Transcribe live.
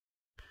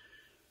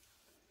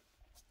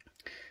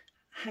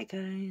Hi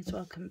guys,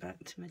 welcome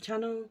back to my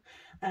channel.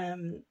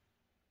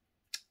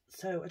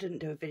 So I didn't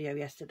do a video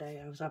yesterday.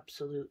 I was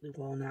absolutely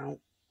worn out.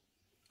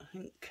 I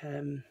think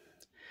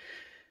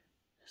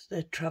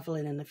the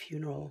travelling and the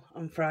funeral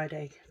on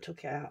Friday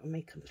took it out of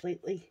me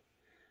completely.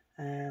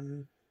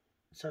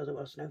 So there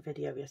was no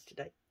video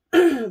yesterday.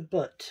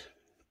 But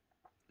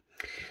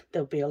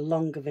there'll be a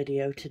longer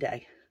video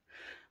today.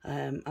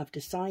 I've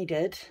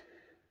decided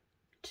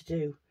to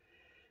do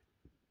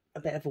a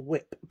bit of a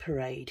whip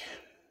parade.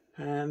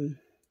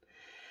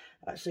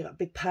 I've actually got a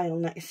big pile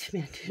next to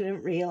me. I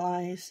didn't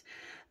realise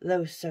there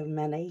were so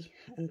many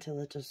until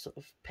I just sort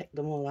of picked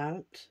them all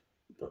out.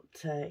 But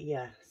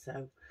yeah, so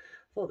I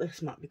thought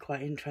this might be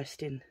quite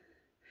interesting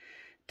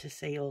to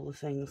see all the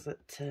things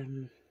that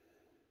I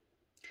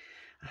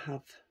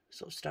have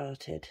sort of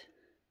started.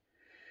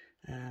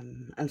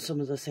 And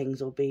some of the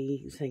things will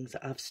be things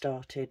that I've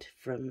started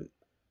from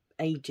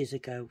ages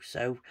ago.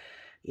 So,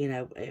 you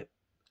know,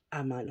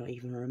 I might not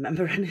even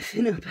remember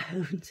anything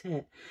about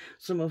it.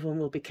 Some of them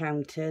will be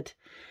counted.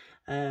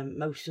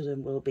 Most of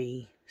them will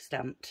be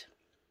stamped.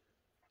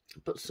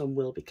 But some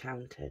will be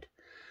counted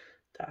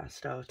that I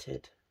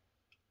started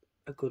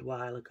a good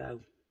while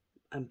ago.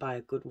 And by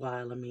a good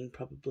while, I mean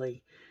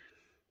probably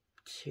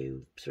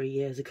 2-3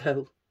 years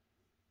ago.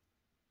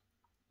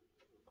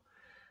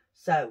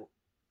 So,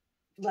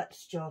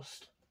 let's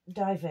just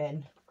dive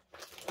in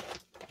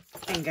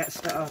and get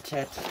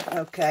started.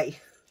 Okay.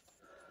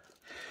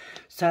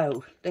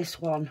 So, this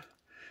one,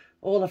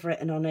 all I've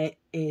written on it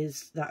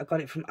is that I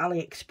got it from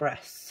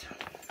AliExpress.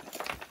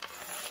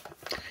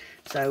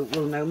 So,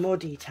 we'll know more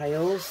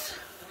details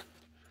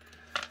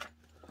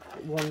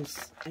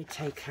once I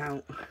take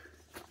out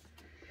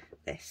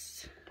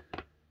this.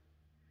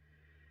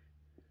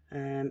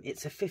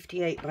 It's a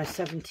 58 by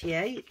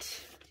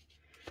 78.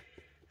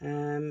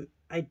 I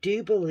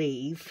do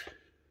believe,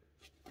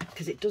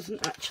 because it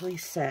doesn't actually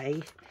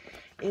say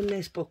in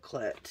this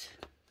booklet,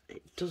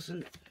 it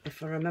doesn't,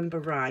 if I remember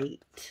right,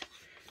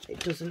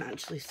 it doesn't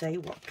actually say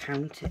what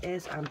count it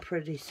is. I'm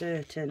pretty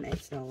certain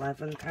it's an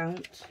 11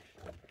 count.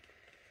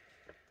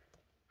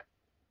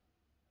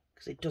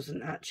 Because it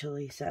doesn't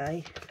actually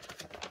say.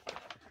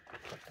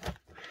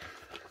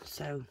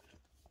 So,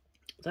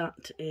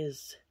 that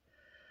is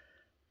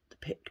the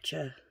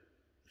picture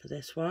for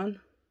this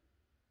one.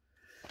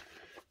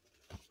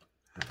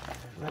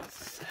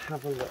 Let's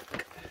have a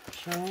look,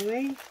 shall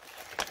we?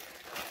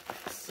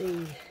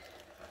 See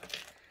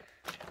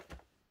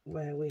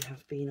where we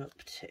have been up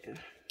to.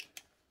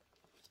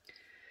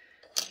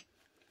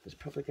 There's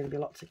probably going to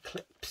be lots of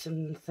clips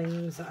and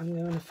things that I'm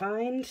going to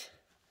find.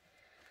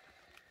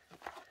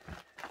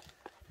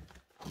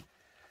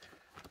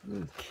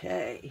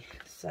 Okay,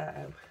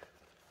 so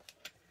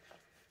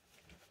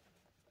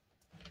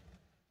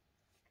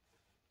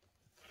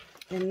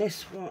in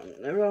this one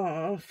there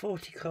are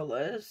 40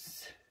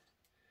 colours.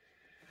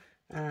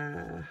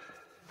 Trying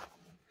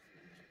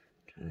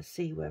to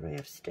see where I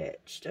have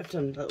stitched. I've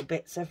done little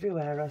bits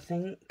everywhere, I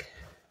think,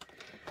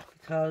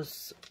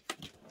 because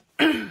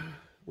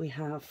we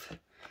have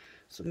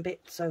some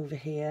bits over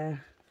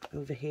here,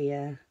 up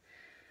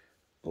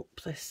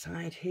this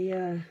side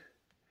here.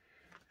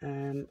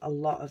 A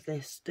lot of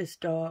this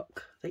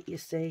dark that you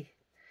see,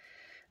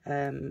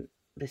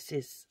 this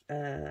is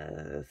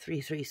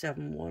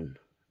 3371,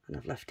 and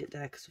I've left it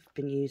there because I've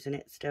been using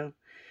it still.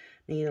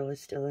 Needle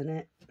is still in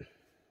it.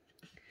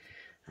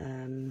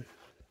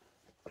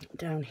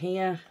 Down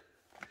here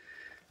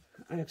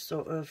I've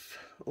sort of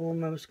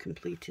almost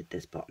completed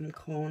this bottom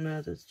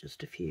corner. There's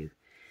just a few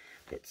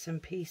bits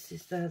and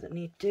pieces there that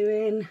need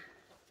doing,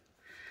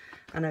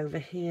 and over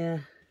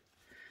here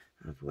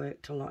I've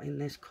worked a lot in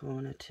this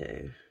corner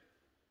too.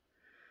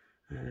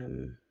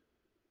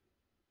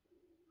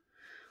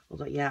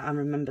 Although yeah, I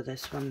remember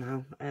this one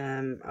now.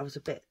 I was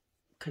a bit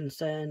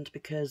concerned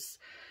because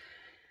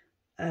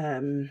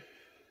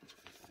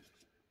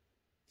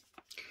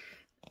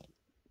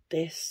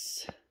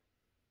this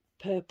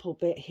purple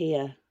bit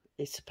here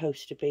is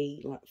supposed to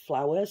be like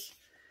flowers,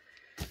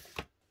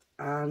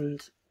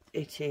 and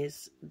it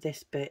is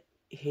this bit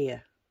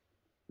here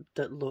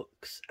that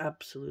looks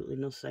absolutely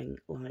nothing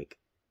like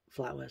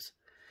flowers.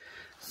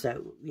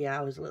 So yeah,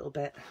 I was a little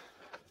bit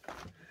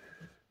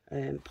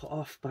put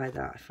off by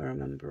that, if I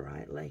remember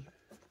rightly.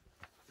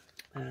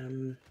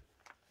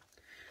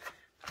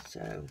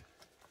 So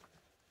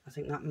I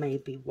think that may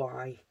be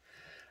why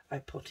I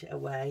put it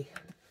away.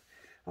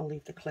 I'll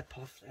leave the clip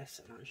off this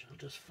and I shall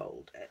just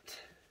fold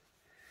it.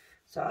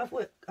 So I've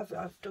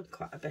done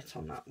quite a bit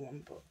on that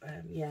one, but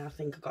yeah, I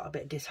think I got a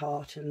bit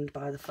disheartened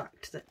by the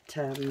fact that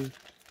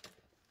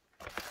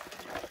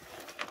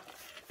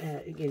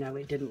you know,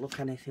 it didn't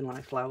look anything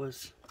like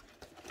flowers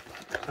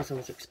as I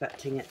was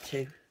expecting it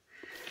to.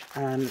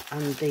 And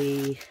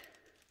the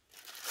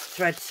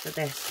threads for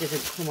this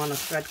didn't come on a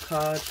thread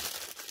card,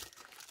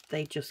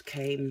 they just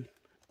came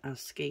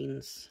as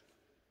skeins.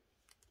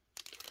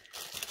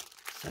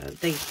 So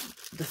the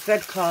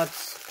thread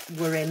cards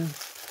were in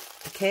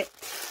the kit,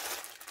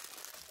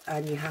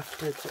 and you have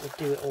to sort of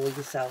do it all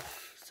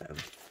yourself. So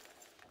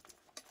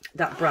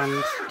that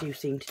brand do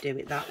seem to do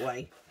it that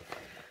way.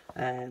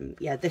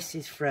 Yeah, this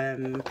is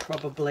from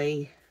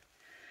probably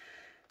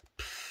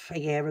a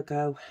year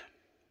ago,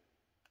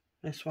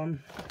 this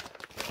one.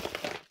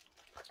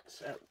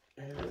 So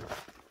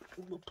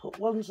we'll put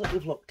ones that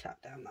we've looked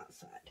at down that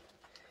side.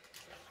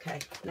 Okay,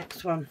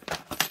 next one.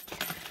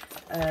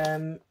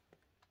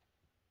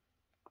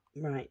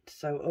 Right,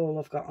 so all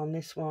I've got on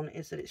this one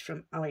is that it's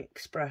from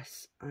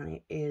AliExpress and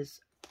it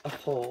is a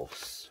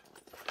horse.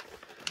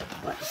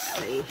 Let's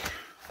see.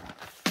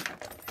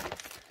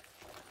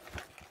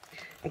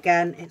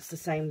 Again, it's the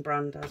same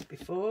brand as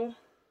before.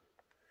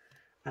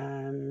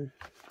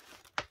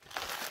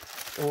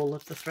 All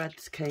of the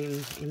threads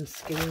came in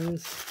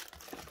skeins.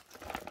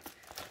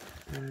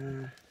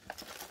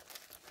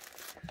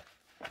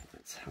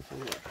 Let's have a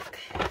look.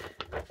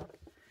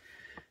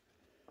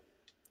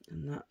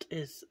 And that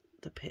is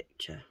the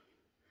picture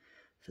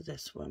for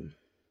this one.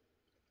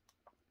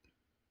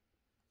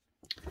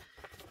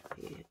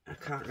 Yeah, I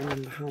can't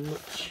remember how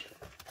much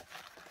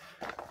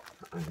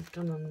I've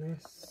done on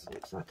this.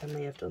 Looks like I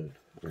may have done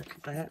a little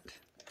bit.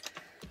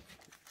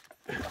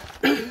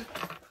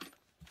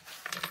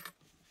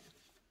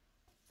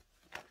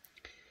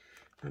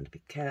 And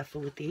be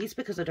careful with these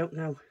because I don't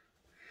know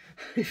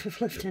if I've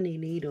left any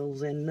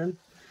needles in them.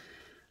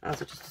 As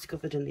I just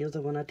discovered in the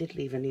other one, I did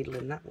leave a needle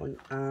in that one,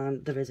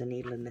 and there is a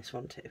needle in this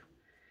one too.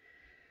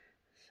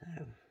 So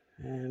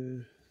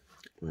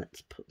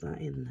let's put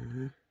that in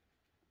there.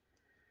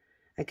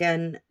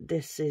 Again,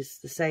 this is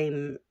the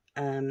same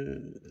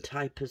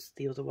type as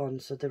the other one,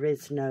 so there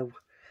is no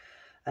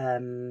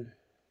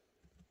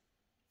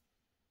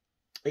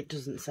it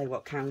doesn't say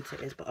what count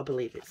it is, but I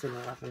believe it's an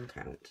 11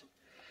 count.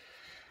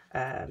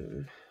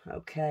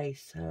 Okay,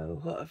 so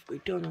what have we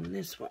done on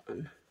this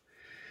one?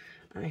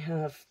 I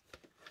have,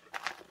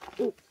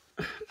 oh,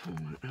 pull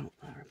that out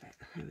there a bit.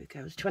 There we go.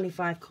 There's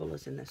 25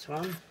 colours in this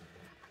one.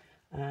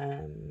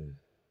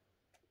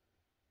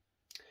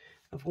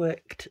 I've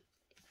worked,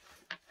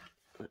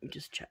 let me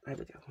just check, there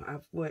we go.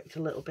 I've worked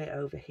a little bit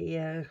over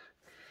here,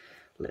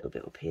 a little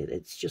bit up here.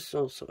 It's just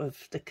all sort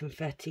of the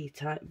confetti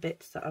type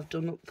bits that I've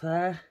done up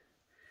there.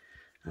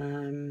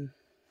 And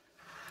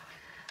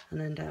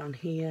then down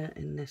here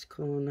in this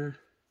corner,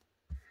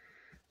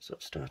 sort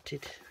of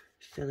started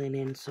filling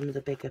in some of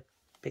the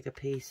bigger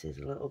pieces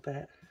a little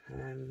bit.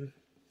 And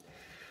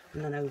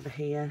then over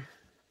here,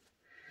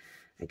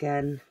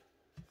 again,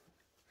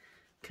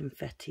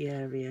 confetti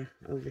area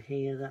over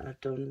here that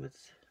I've done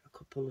with a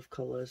couple of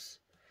colours.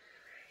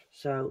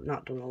 So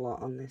not done a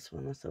lot on this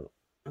one. I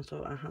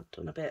thought I had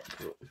done a bit,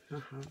 but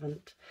I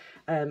haven't.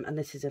 And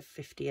this is a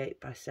 58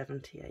 by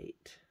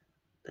 78.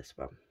 This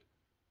one.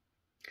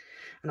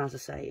 And as I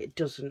say, it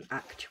doesn't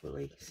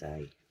actually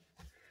say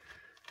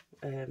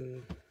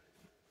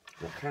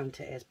what count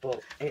it is,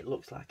 but it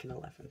looks like an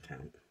 11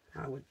 count.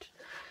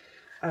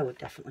 I would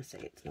definitely say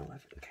it's an 11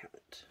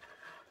 count.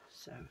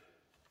 So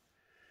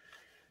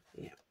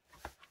yeah,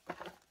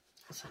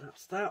 so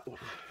that's that one.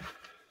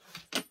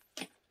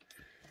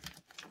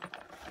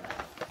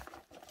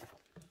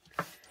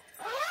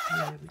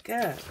 There we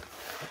go.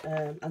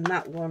 And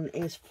that one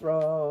is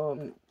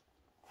from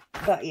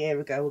about a year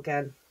ago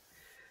again.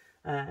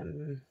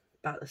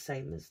 About the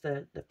same as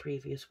the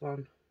previous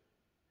one,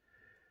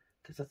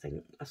 because I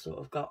think I sort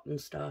of got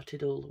and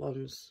started all the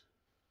ones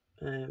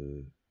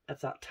of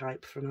that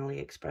type from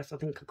AliExpress. I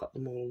think I got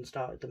them all and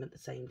started them at the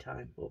same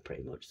time, or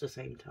pretty much the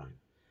same time.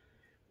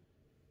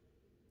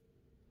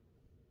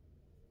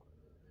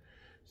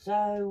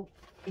 So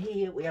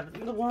here we have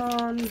another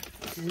one.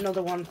 This is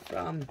another one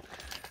from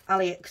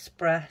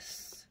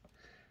AliExpress,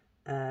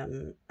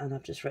 and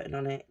I've just written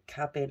on it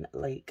Cabin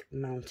Lake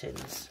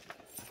Mountains.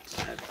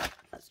 So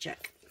let's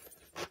check.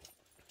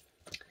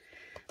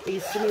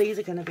 Some of these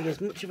are going to be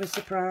as much of a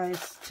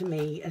surprise to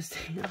me as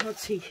they are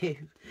to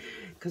you,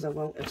 because I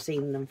won't have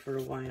seen them for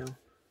a while.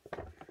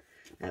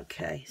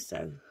 Okay,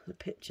 so the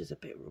picture's a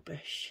bit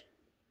rubbish,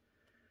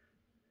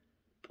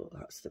 but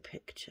that's the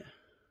picture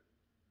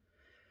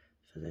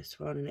for this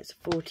one, and it's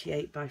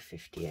 48 by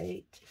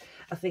 58.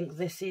 I think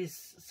this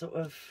is sort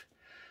of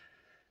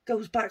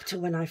goes back to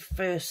when I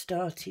first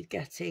started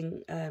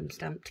getting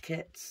stamped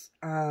kits,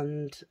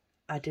 and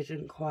I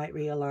didn't quite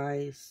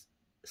realise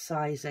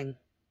sizing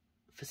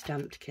for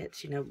stamped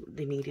kits, you know,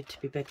 they needed to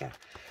be bigger,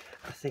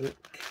 I think.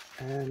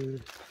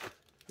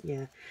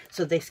 Yeah,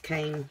 so this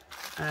came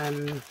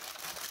as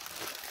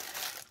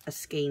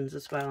skeins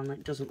as well, and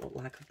it doesn't look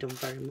like I've done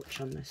very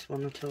much on this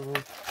one at all.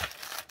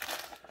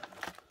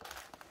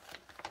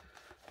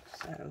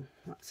 So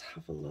let's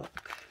have a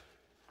look.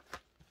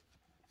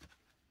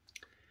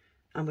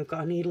 And we've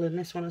got a needle in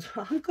this one as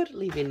well. I'm good at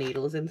leaving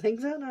needles in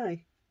things, aren't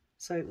I?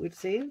 So it would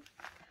seem.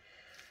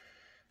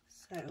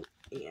 So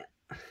yeah.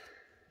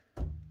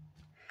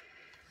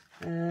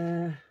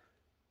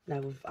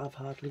 No, I've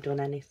hardly done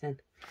anything.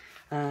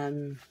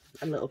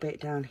 A little bit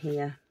down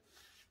here,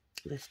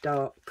 this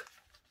dark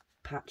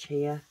patch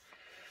here,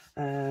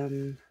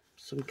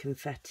 some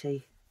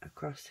confetti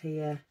across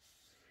here,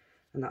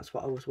 and that's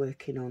what I was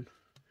working on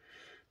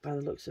by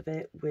the looks of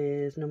it,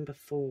 with number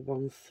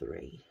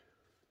 413.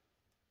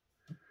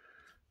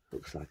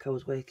 Looks like I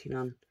was working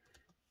on,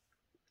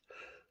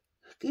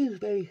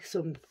 excuse me,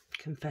 some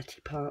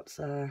confetti parts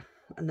there.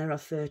 And there are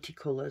 30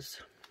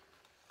 colours.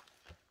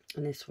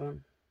 And this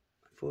one,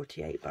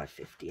 48 by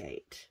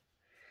 58.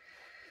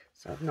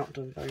 So I've not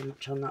done very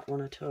much on that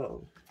one at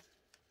all.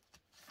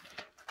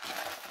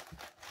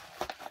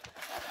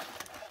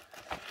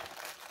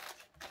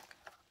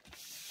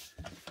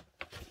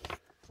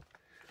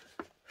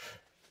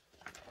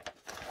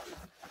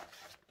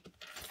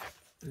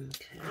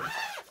 Okay.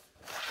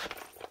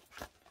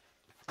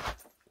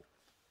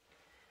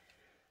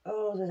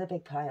 Oh, there's a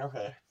big pile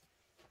here.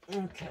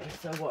 Okay,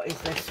 so what is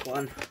this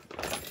one?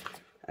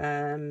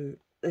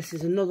 This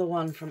is another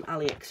one from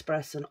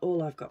AliExpress, and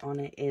all I've got on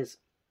it is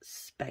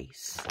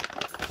space.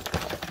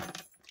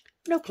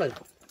 No clue.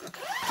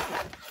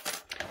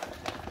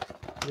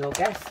 Your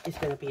guess is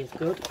going to be as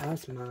good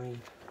as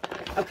mine.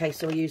 Okay,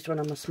 so I used one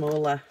of my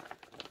smaller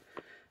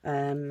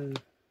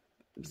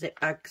zip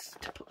bags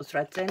to put the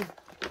threads in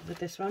with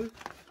this one.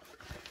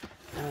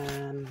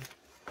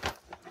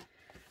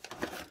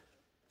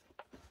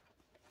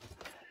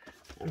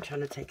 I'm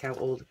trying to take out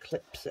all the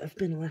clips that have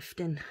been left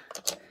in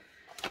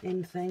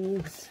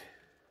things.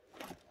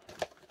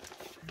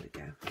 There we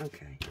go.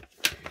 Okay.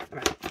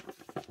 Right.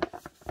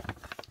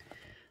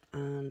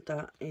 And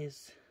that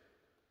is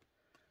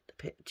the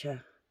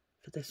picture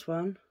for this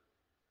one.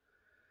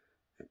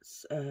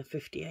 It's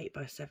 58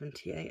 by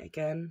 78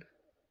 again.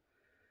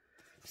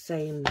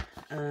 Same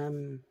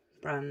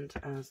brand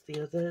as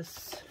the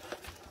others.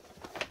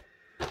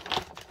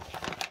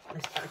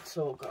 This bag's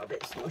all got a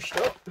bit smushed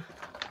up.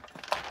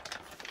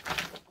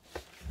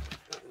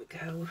 There we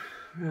go.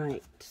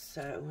 Right,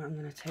 so I'm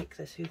going to take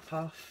this hoop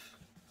off.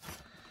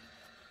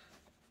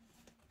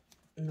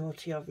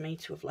 Naughty of me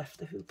to have left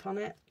the hoop on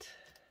it.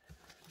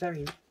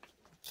 Very,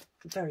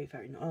 very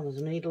naughty. Oh,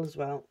 there's a needle as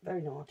well.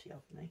 Very naughty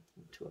of me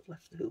to have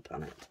left the hoop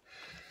on it.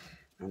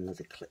 And there's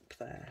a clip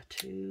there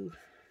too.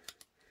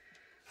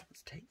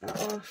 Let's take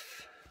that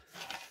off.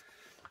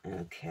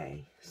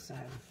 Okay, so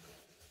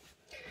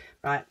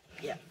right,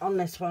 yeah, on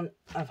this one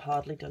I've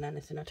hardly done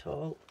anything at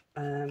all.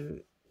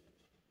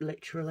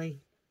 Literally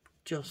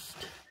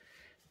just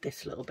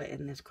this little bit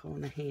in this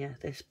corner here,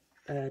 this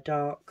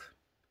dark,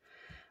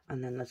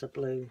 and then there's a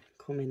blue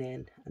coming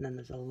in, and then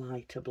there's a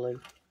lighter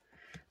blue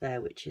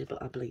there, which is,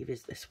 I believe,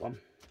 is this one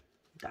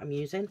that I'm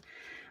using,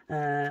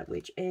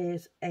 which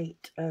is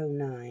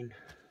 809.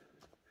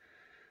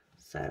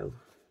 So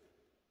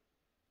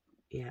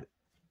yeah,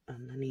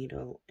 and the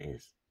needle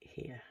is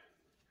here.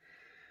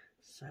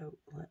 So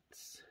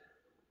let's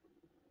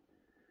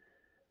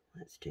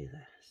do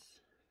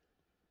this.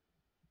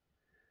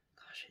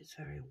 Gosh, it's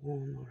very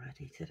warm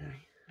already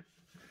today.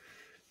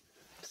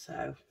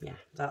 So yeah,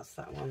 that's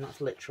that one.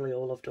 That's literally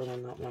all I've done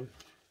on that one.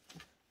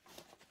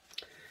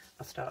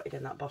 I started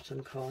in that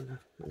bottom corner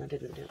and I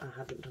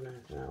hadn't done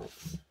anything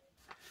else.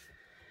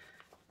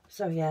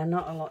 So yeah,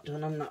 not a lot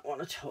done on that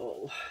one at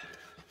all.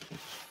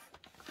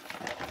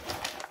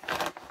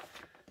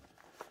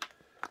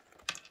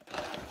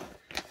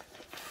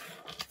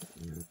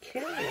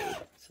 Okay,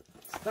 so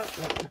that's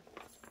that one.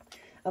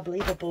 I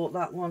believe I bought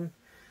that one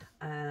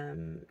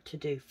to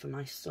do for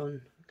my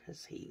son,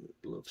 because he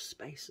loves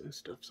space and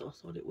stuff, so I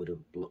thought it would have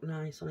looked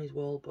nice on his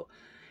wall, but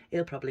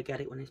he'll probably get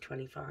it when he's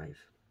 25.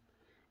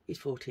 He's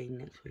 14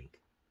 next week.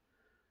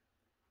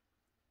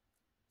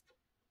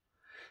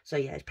 So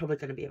yeah, it's probably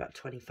going to be about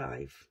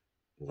 25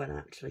 when I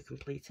actually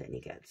complete it and he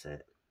gets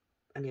it.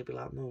 And he'll be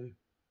like, Mum,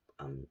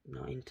 I'm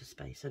not into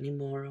space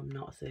anymore. I'm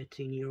not a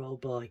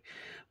 13-year-old boy.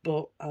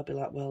 But I'll be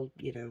like, well,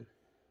 you know,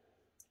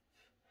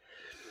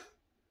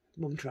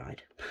 Mum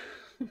tried.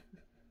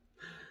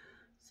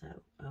 So,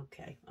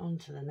 okay, on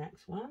to the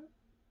next one.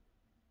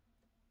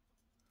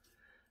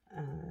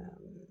 I'm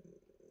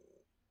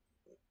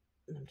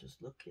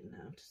just looking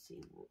now to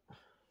see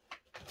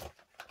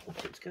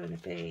what it's going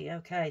to be.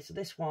 Okay, so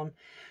this one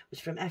was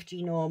from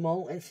FG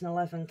Normal. It's an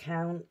 11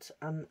 count,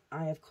 and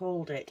I have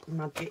called it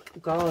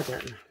Magic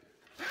Garden.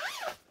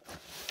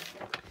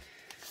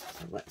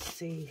 So let's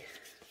see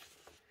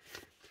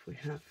if we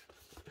have...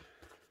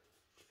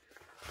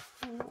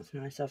 Oh, that's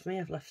nice of me.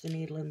 I've left the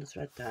needle in the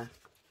thread there.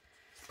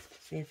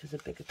 See if there's a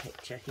bigger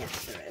picture.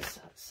 Yes, there is.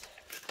 Let's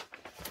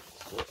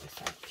sort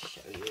this out to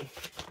show you.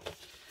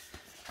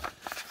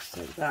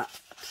 So that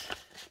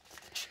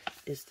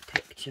is the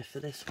picture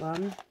for this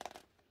one.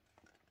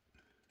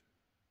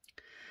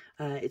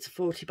 It's a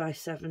 40 by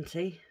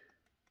 70,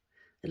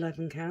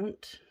 11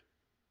 count.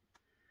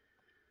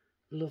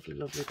 Lovely,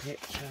 lovely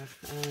picture.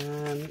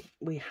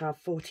 We have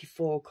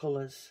 44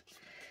 colours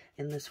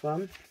in this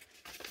one.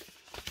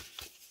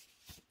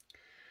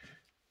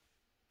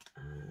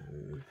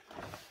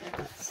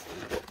 Let's see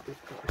what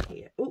we've got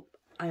here. Oh,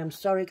 I am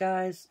sorry,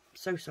 guys.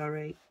 So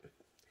sorry.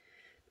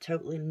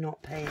 Totally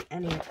not paying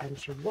any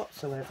attention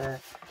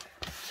whatsoever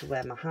to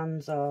where my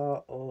hands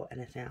are or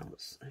anything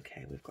else.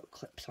 Okay, we've got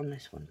clips on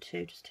this one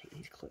too. Just take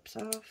these clips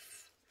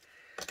off.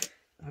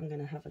 I'm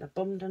going to have an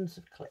abundance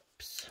of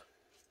clips.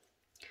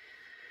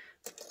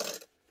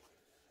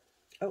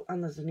 Oh,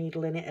 and there's a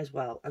needle in it as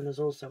well, and there's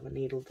also a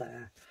needle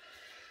there.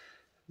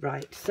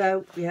 Right,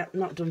 so yeah,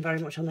 not done very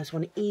much on this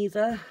one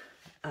either.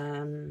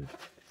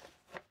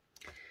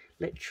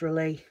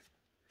 Literally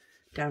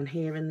down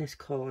here in this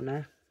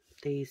corner,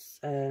 these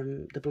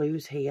the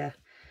blues here,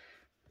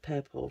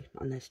 purple,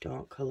 and this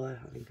dark colour,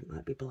 I think it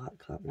might be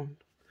black, that one.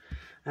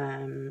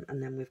 And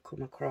then we've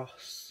come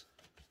across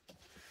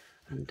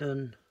and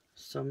done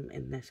some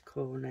in this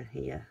corner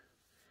here,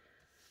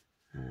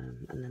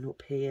 and then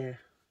up here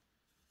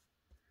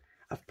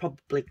I've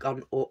probably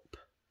gone up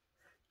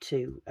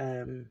to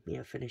you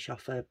know, finish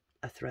off the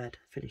thread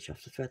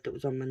that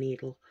was on my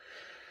needle.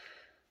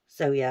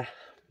 So yeah,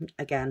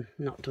 again,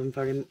 not done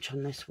very much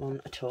on this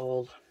one at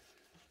all,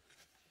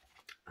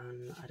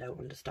 and I don't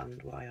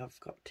understand why I've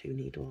got 2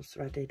 needles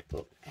threaded,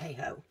 but hey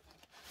ho.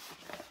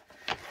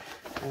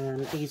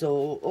 These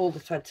all the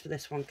threads for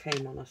this one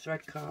came on a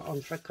thread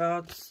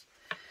cards,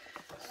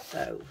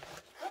 so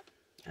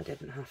I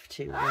didn't have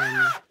to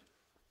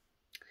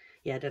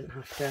yeah, I didn't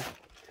have to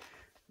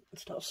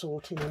start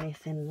sorting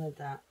anything with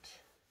that.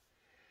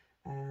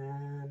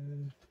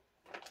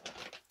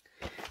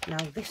 Now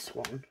this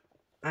one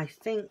I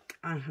think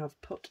I have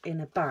put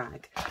in a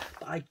bag,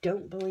 but I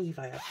don't believe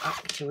I have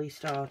actually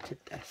started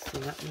this, so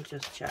let me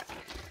just check.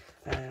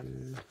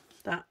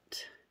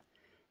 That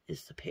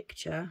is the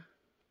picture.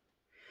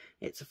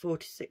 It's a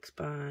 46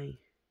 by,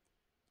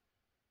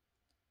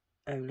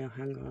 oh no,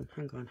 hang on.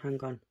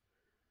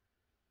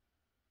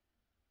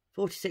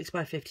 46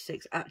 by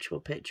 56, actual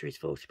picture is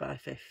 40 by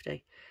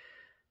 50.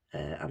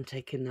 I'm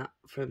taking that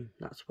from,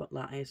 that's what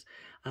that is.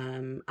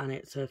 And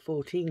it's a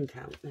 14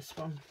 count, this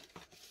one.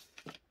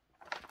 But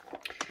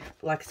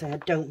like I say, I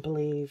don't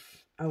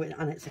believe, oh,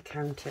 and it's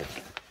accounted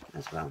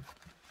as well.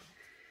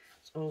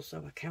 It's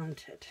also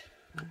accounted.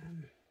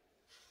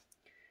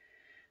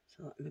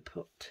 So let me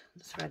put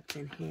the threads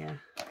in here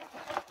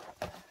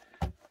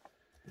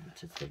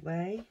out of the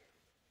way.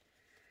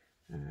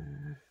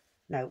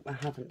 No, I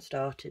haven't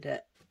started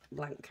it,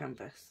 blank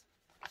canvas.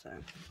 So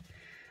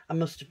I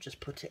must have just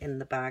put it in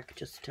the bag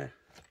just to,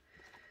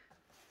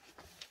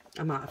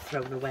 I might have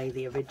thrown away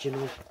the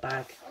original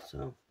bag,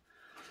 so,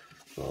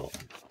 but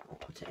I'll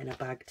put it in a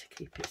bag to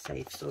keep it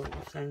safe, sort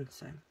of thing.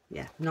 So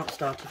yeah, not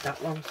started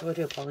that one, so I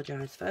do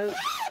apologise, folks.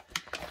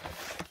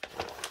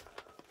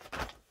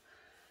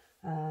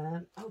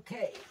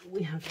 Okay,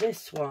 we have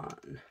this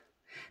one.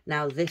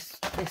 Now this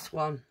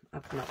one,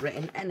 I've not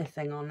written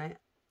anything on it.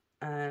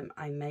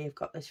 I may have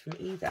got this from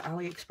either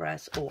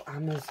AliExpress or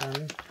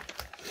Amazon.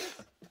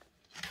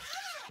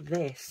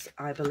 This,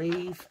 I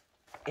believe,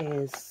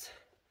 is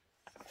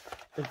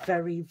the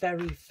very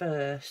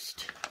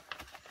first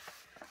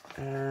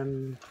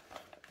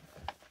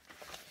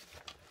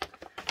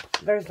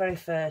very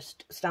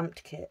first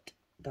stamped kit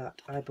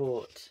that I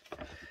bought,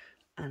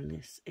 and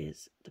this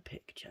is the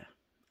picture.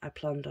 I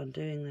planned on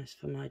doing this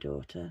for my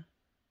daughter.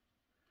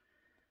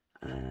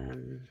 Got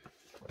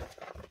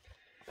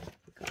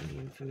any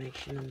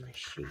information on this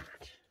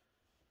sheet?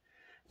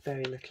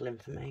 Very little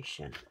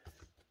information.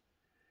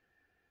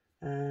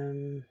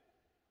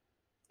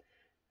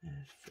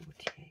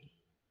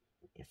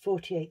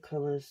 48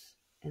 colours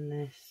in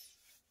this.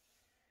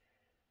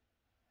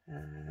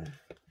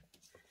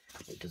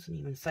 It doesn't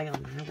even say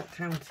on there what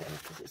count it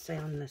is. Does it say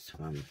on this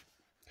one?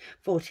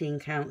 14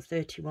 count,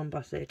 31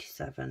 by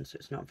 37, so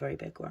it's not a very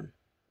big one.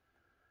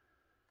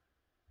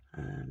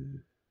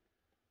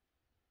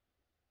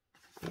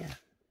 Yeah.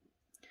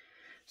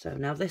 So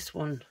now this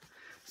one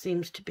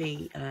seems to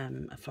be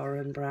a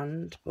foreign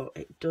brand, but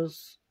it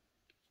does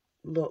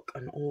look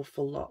an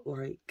awful lot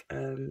like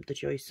the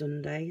Joy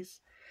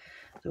Sundays,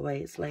 the way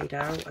it's laid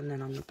out, and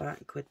then on the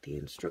back with the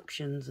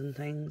instructions and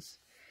things,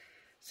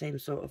 same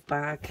sort of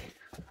bag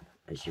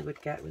as you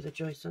would get with a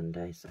Joy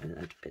Sunday. So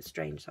a bit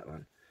strange, that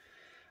one.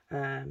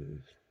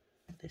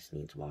 This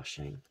needs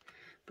washing,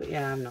 but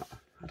yeah,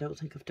 I don't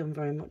think I've done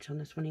very much on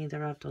this one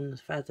either. I've done the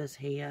feathers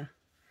here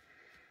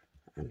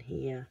and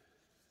here.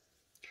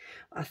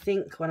 I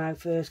think when I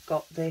first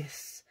got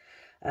this,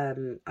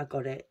 I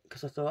got it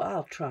because I thought,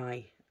 I'll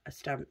try a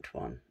stamped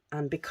one,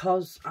 and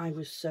because I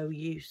was so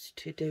used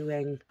to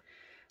doing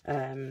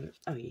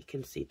oh, you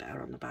can see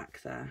better on the back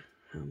there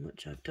how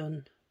much I've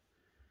done.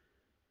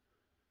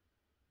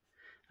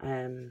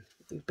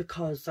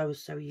 Because I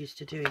was so used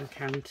to doing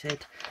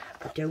counted,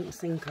 I don't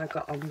think I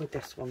got on with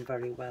this one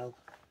very well,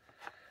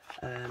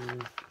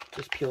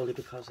 just purely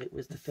because it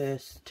was the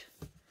first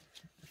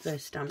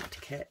stamped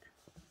kit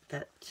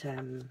that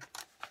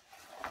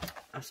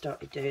I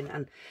started doing,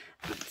 and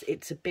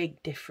it's a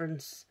big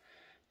difference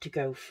to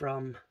go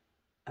from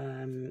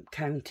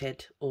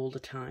counted all the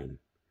time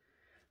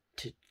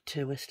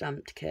to a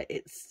stamped kit.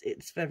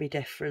 It's very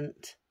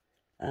different.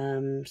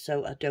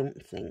 So I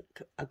don't think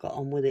I got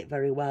on with it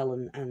very well,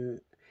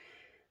 and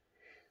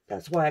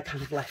that's why I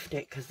kind of left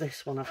it, because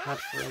this one I've had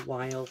for a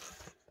while.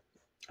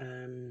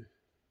 But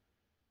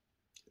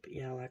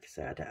yeah, like I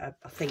said,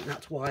 I think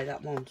that's why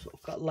that one sort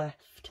of got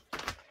left,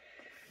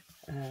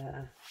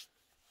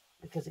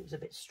 because it was a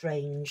bit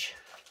strange.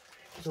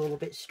 It was all a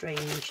bit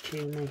strange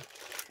to me.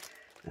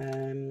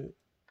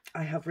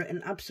 have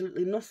written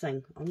absolutely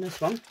nothing on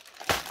this one.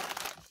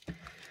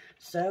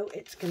 So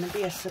it's going to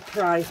be a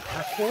surprise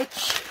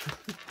package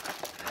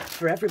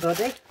for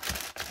everybody.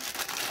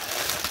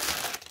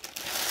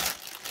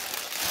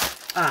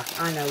 Ah,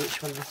 I know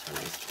which one this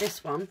one is.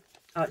 This one,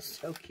 oh, it's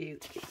so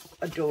cute. It's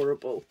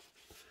adorable.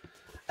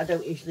 I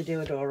don't usually do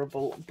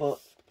adorable, but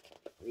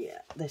yeah,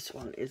 this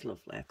one is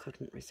lovely. I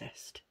couldn't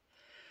resist.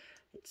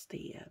 It's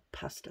the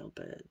Pastel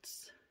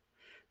Birds.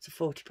 It's a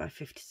 40 by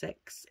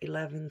 56,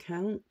 11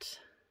 count.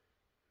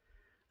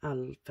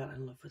 I fell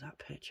in love with that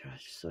picture. I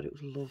just thought it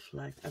was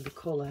lovely. And the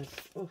colours.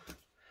 Oh, I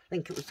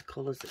think it was the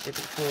colours that did it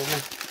for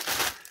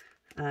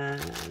me.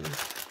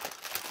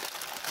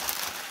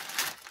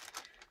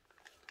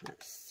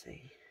 Let's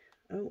see.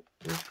 Oh,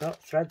 we've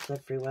got threads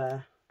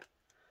everywhere.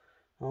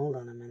 Hold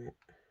on a minute.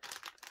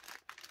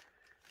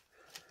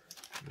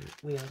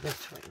 We are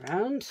this way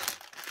round.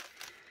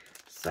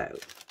 So,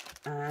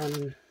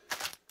 on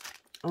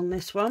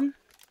this one,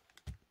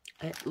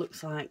 it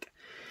looks like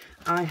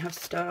I have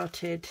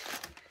started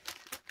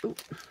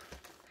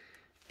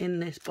in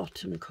this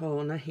bottom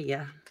corner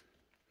here,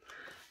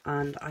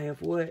 and I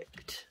have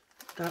worked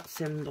that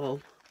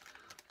symbol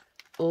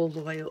all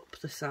the way up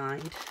the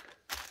side,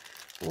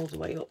 all the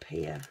way up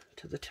here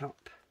to the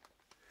top,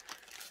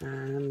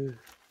 and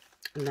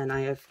then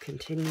I have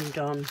continued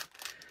on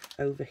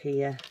over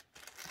here,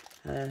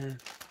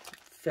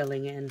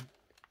 filling in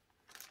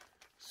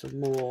some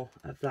more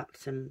of that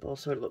symbol,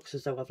 so it looks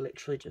as though I've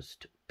literally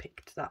just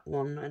picked that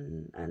one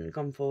and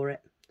gone for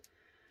it,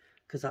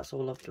 because that's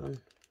all I've done.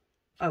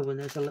 Oh, and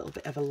there's a little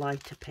bit of a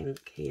lighter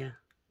pink here,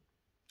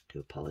 do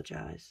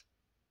apologise,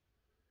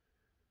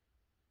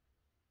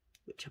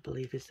 which I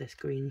believe is this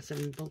green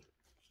symbol,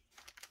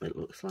 it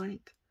looks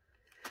like.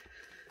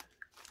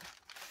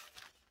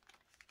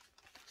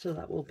 So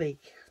that will be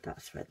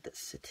that thread that's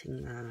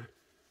sitting there.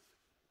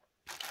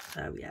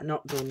 So yeah,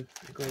 not done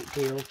a great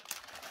deal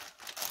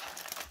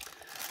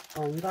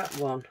on that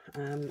one.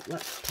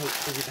 Let's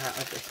take these out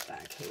of this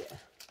bag here.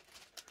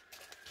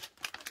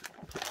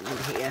 Put them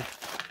in here.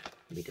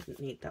 We didn't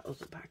need that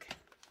other bag.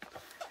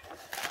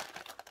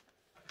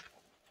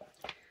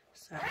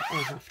 So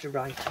I'll have to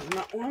write on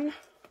that one.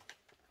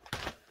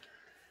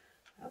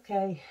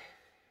 Okay,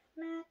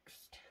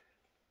 next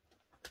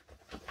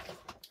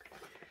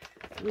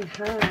we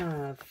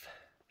have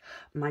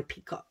my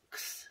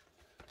peacocks.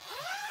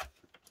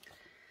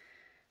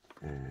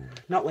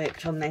 Not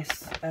worked on this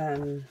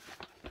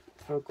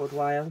for a good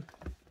while.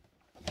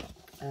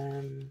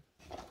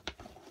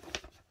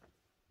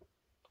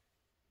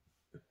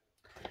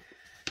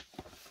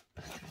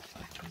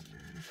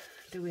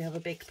 Do we have a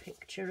big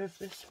picture of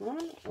this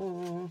one,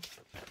 or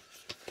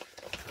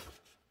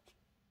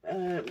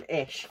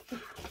ish?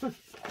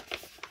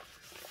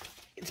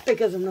 It's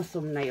bigger than the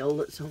thumbnail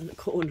that's on the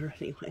corner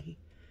anyway.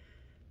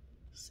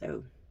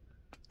 So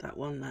that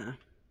one there.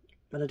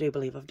 But I do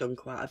believe I've done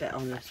quite a bit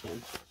on this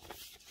one,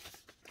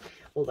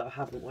 although I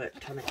haven't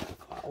worked on it for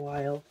quite a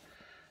while.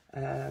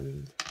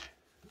 I'm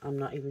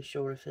not even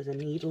sure if there's a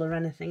needle or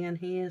anything in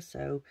here,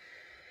 so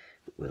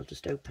we'll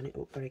just open it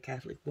up very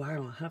carefully.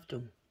 Wow, I have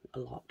done a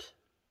lot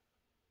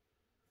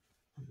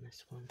on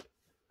this one.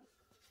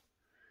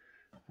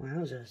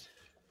 Wowzers.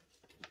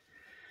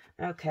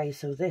 Okay,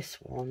 so this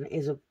one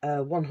is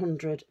a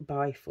 100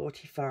 by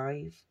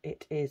 45.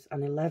 It is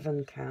an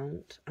 11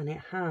 count, and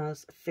it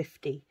has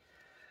 50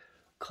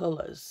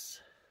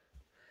 colours.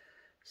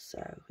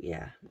 So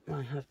yeah,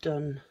 I have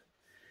done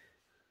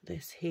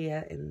this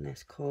here in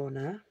this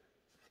corner,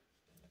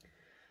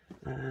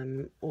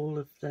 all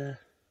of the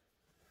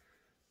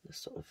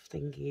sort of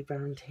thingy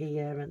around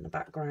here and the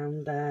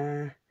background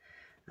there.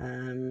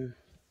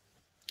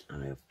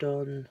 I have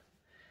done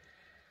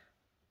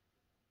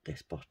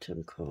this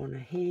bottom corner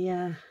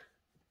here,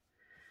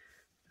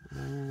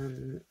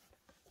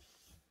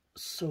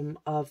 some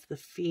of the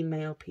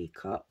female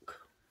peacock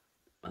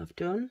I've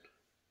done.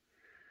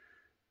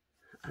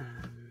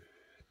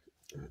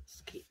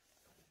 Let's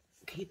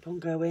keep on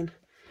going,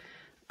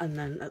 and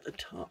then at the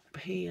top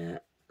here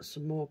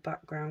some more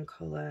background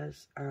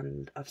colours,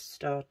 and I've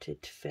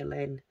started to fill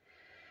in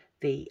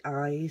the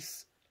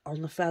eyes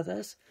on the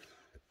feathers.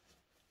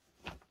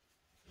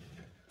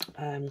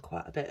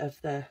 Quite a bit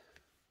of the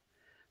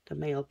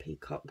male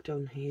peacock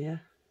done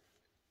here.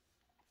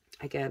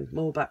 Again,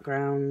 more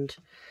background,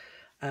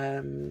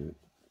 some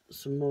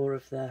more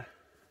of the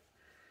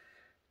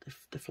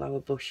flower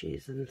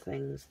bushes and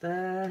things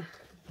there.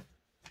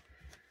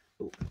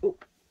 Oh,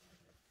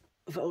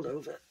 fold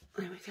over,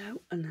 there we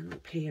go. And then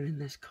up here in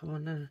this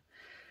corner,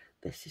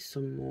 this is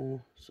some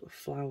more sort of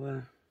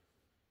flower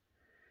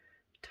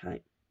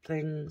type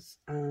things,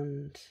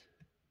 and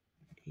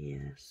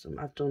yeah,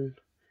 I've done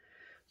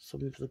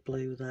some of the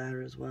blue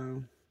there as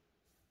well.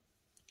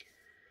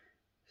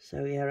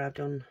 So yeah, I've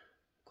done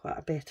quite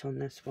a bit on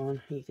this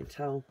one. You can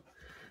tell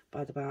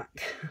by the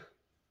back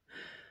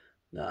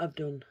that I've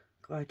done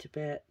quite a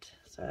bit,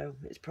 so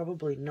it's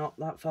probably not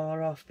that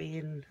far off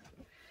being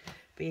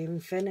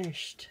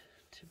finished,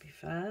 to be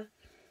fair.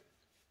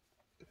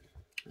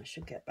 I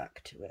should get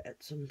back to it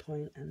at some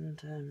point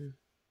and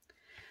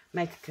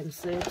make a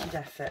concerted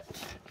effort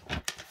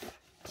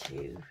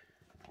to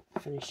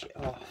finish it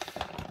off.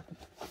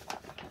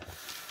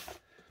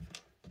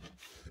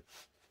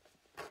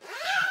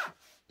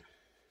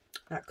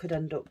 That could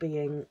end up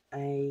being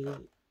a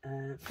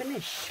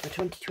finish for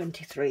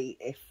 2023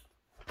 if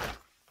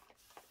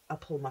I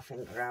pull my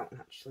finger out and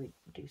actually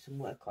do some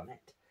work on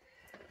it.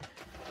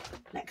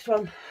 Next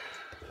one.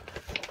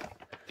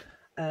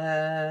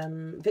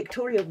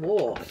 Victoria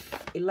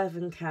Wharf,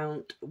 11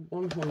 count,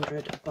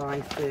 100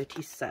 by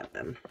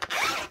 37.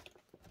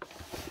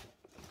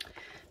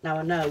 Now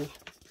I know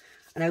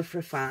for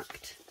a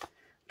fact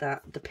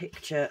that the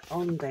picture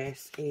on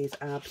this is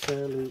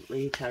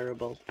absolutely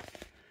terrible.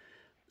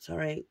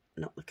 Sorry,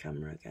 not the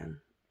camera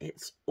again.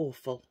 It's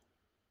awful.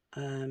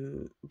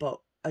 But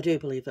I do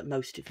believe that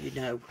most of you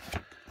know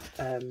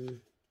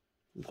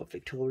what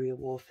Victoria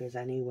Wharf is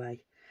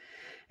anyway.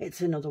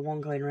 It's another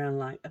one going around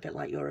like a bit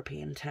like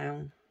European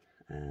Town.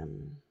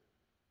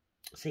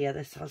 So yeah,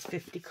 this has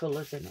 50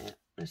 colours in it,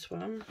 this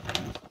one.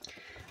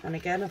 And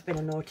again, I've been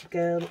a naughty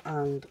girl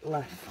and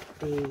left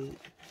the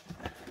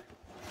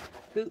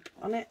hoop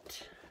on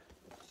it.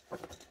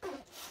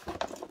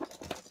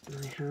 And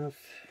I have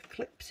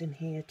clips in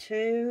here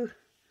too.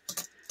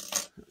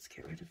 Let's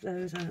get rid of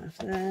those out of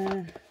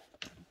there.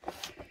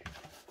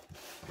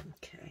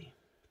 Okay,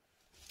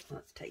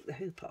 let's take the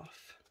hoop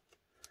off.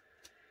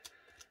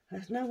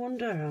 There's no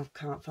wonder I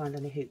can't find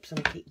any hoops and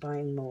I keep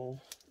buying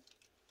more.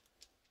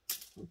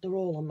 They're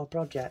all on my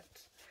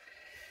project.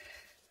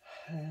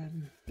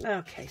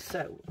 Okay,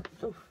 so,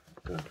 oh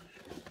god,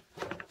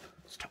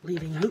 stop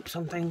leaving hoops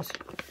on things.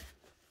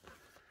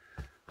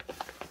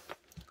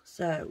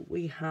 So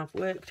we have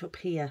worked up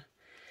here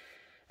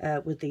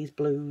with these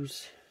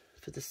blues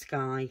for the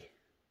sky.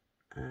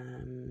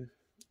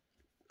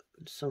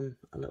 Some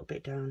a little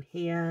bit down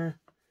here.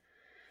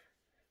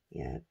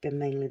 Yeah, been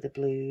mainly the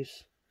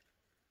blues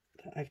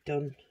that I've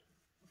done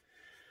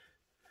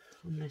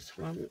on this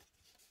one.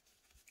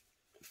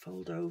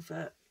 Fold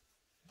over,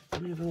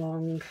 move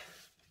along.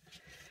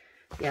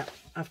 Yeah,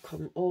 I've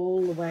come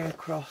all the way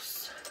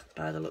across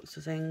by the looks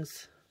of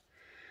things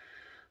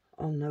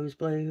on those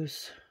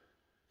blues,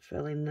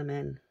 filling them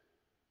in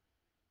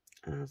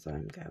as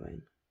I'm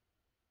going.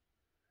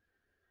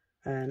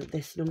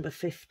 This number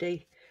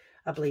 50,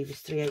 I believe, is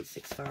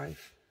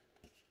 3865.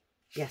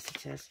 Yes,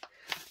 it is.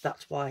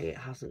 That's why it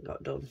hasn't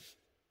got done,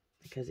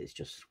 because it's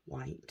just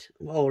white,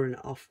 or an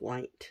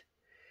off-white,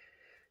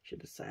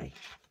 should I say.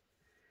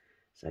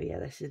 So yeah,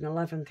 this is an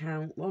 11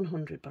 count,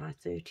 100 by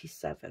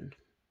 37.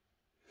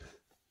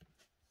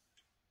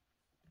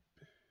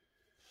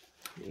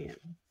 Yeah,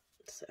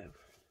 so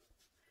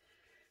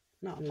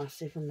not a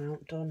massive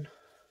amount done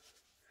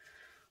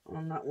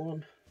on that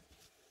one.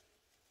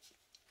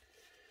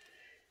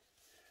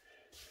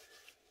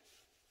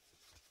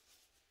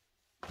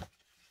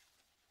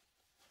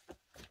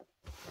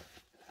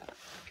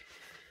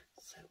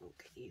 So we'll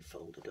get you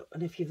folded up.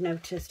 And if you've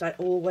noticed, I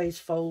always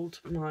fold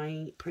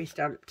my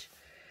pre-stamped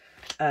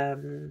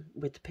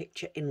with the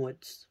picture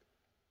inwards.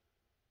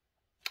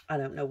 I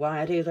don't know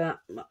why I do that.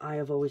 I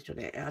have always done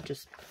it. I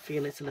just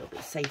feel it's a little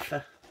bit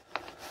safer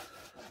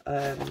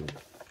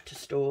to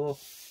store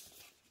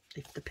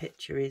if the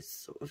picture is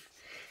sort of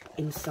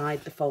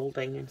inside the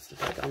folding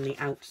instead of on the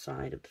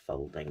outside of the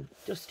folding,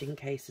 just in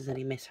case there's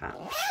any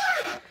mishaps.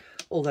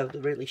 Although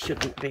there really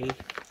shouldn't be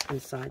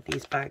inside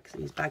these bags.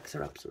 These bags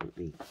are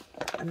absolutely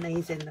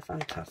amazing. They're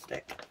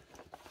fantastic.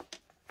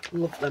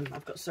 Love them.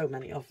 I've got so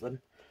many of them.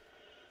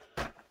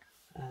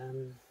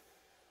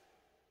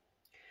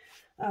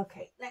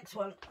 Okay, next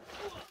one.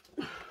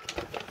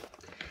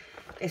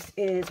 This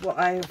is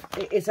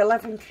it is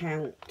 11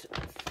 count,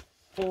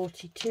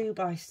 42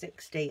 by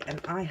 60,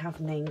 and I have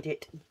named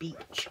it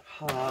Beach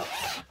Heart.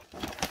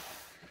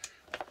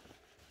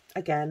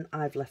 Again,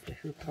 I've left a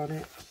hoop on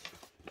it.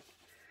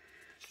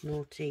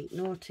 Naughty,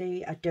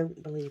 naughty. I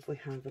don't believe we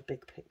have a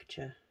big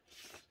picture.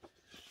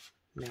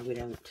 No, we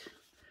don't.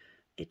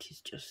 It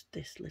is just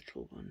this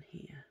little one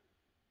here.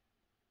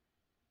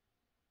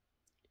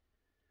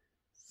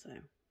 So,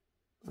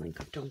 I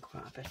think I've done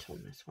quite a bit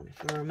on this one,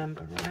 if I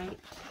remember right.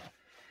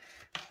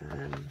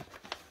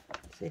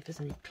 See if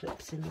there's any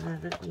clips in there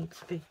that need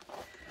to be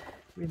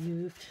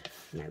removed.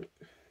 No.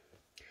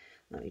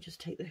 Let me just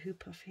take the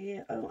hoop off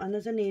here. Oh, and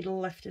there's a needle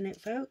left in it,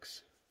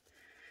 folks.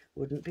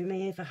 Wouldn't be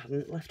me if I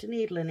hadn't left a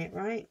needle in it,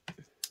 right?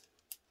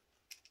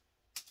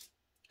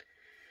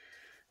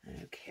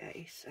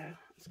 Okay, so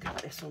let's get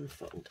this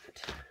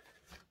unfolded.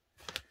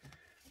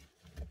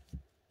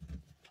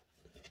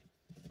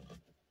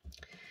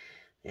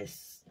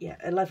 This, yeah,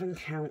 11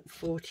 count,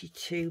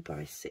 42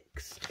 by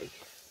 60.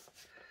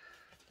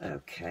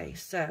 Okay,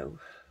 so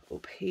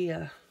up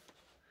here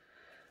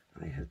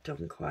I have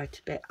done quite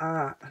a bit.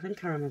 I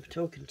think I remember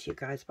talking to you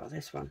guys about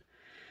this one.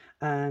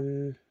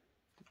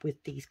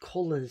 With these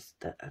colours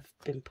that have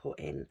been put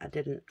in, I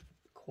didn't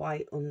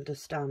quite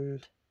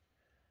understand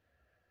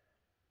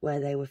where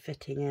they were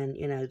fitting in,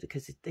 you know,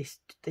 because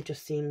they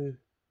just seem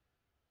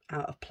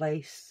out of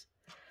place.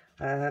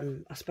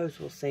 I suppose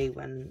we'll see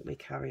when we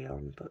carry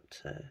on,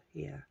 but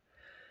yeah.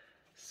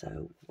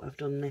 So I've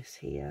done this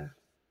here.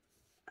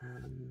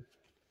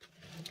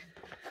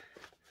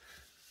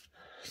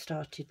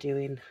 Started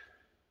doing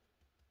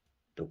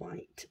the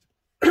white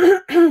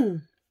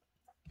because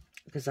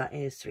that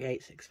is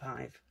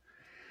 3865.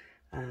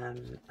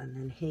 And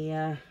then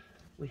here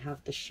we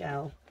have the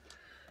shell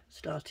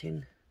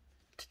starting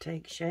to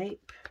take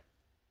shape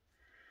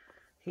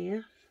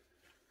here.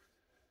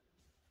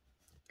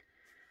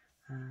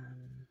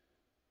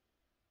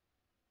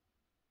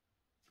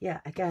 Yeah,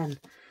 again,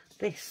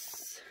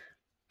 this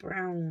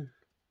brown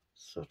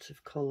sort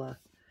of colour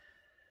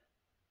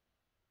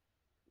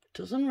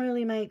doesn't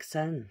really make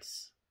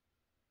sense.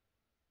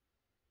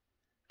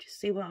 Do you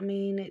see what I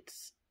mean?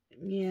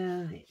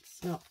 Yeah,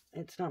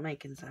 it's not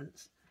making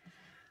sense.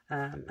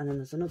 And then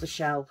there's another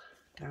shell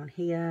down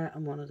here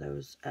and one of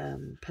those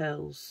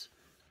pearls.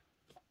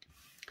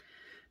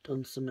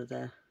 Done some of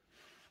the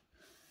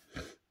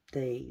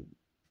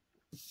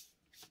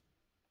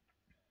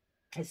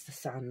it's the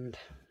sand.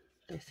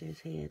 This is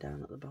here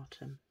down at the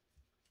bottom.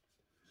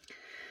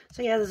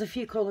 So yeah, there's a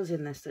few colours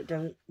in this that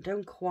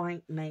don't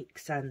quite make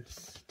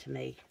sense to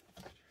me.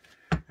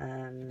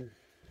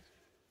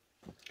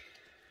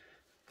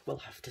 We'll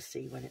have to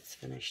see when it's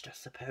finished, I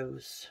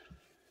suppose,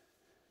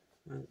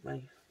 won't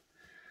we?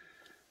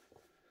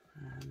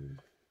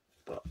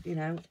 But you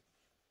know,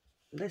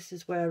 this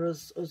is where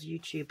us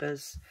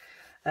YouTubers,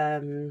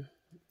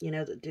 you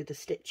know, that do the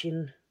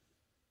stitching,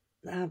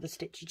 that have the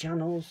stitchy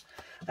channels,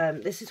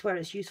 this is where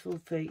it's useful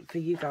for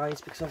you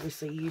guys, because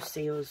obviously you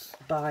see us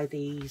buy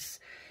these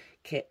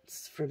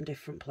kits from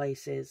different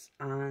places,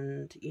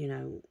 and you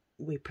know,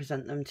 we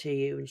present them to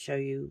you and show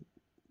you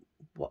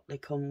what they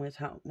come with,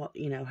 how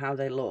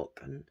they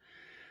look, and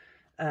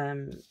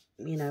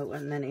you know,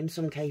 and then in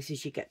some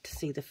cases you get to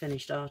see the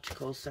finished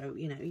article, so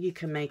you know, you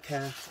can make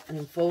an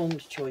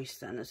informed choice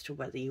then as to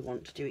whether you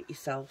want to do it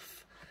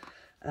yourself.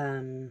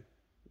 You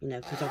know,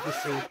 because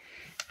obviously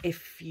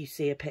if you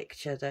see a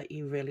picture that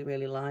you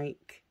really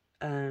like,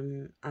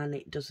 and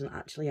it doesn't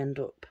actually end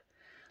up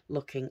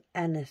looking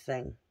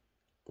anything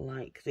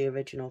like the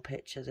original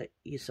picture that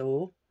you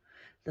saw,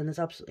 then there's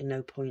absolutely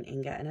no point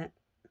in getting it.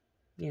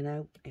 You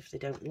know, if they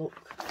don't look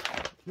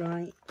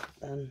right,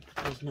 then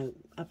there's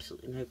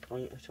absolutely no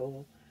point at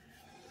all.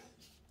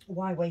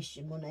 Why waste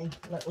your money?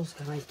 Let us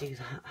guys do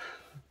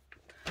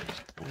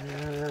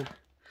that.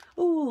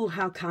 Oh,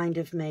 how kind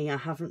of me. I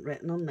haven't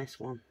written on this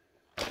one.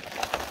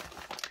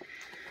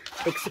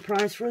 Big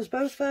surprise for us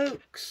both,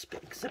 folks.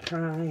 Big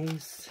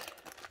surprise.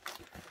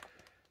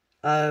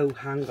 Oh,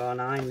 hang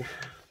on.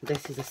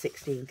 This is a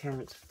 16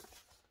 count.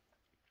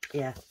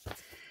 Yeah.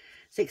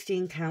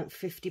 16 count,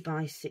 50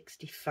 by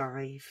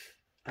 65.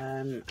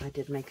 I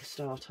did make a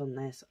start on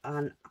this,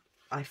 and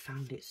I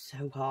found it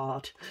so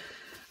hard.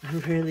 I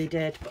really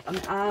did.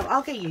 But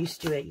I'll get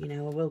used to it, you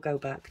know. I will go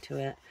back to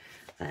it.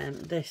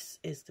 This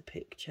is the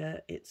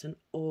picture. It's an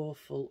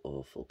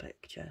awful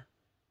picture.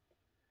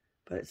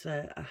 But it's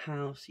a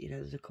house, you know,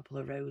 there's a couple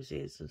of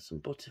roses and some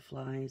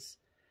butterflies.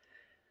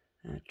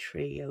 A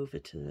tree over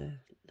to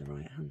the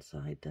right-hand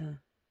side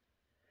there.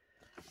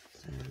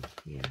 So,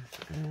 yeah.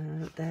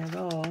 There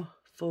are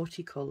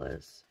 40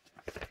 colours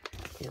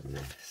in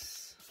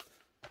this.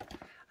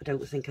 I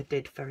don't think I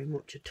did very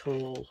much at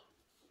all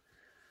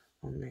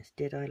on this.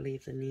 Did I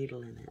leave the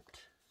needle in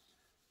it?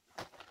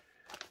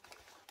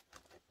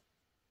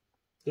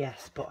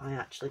 Yes, but I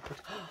actually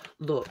put...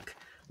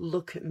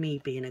 Look at me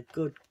being a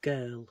good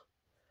girl.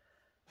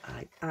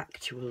 I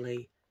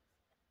actually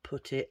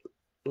put it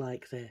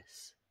like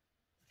this.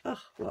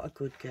 Oh, what a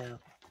good girl.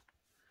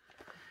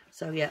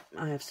 So yeah,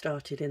 I have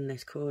started in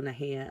this corner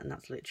here, and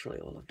that's literally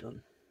all I've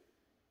done.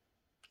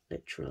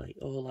 Literally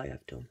all I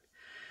have done.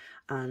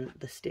 And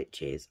the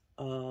stitches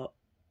are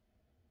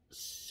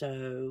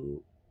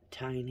so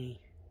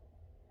tiny.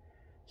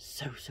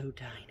 So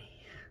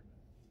tiny.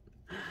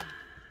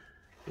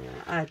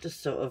 Yeah, I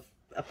just sort of,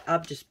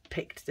 I've just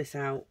picked this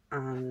out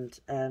and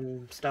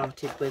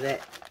started with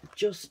it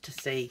just to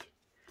see.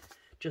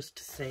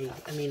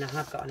 I mean, I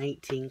have got an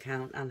 18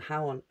 count, and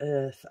how on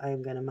earth I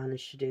am going to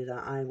manage to do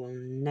that, I will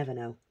never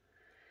know.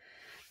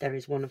 There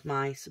is one of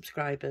my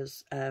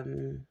subscribers, I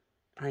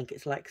think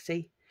it's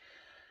Lexi.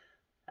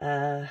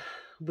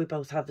 We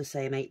both have the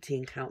same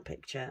 18 count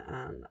picture,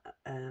 and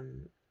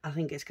I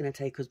think it's going to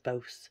take us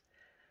both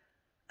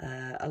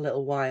a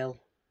little while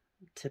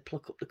to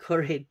pluck up the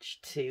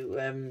courage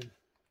to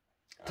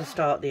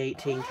start the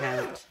 18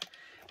 count.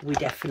 We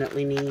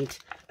definitely need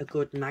a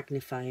good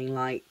magnifying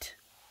light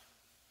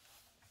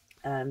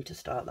to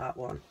start that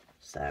one.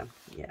 So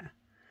yeah,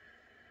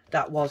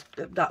 that was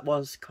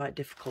quite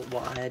difficult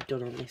what I had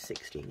done on this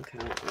 16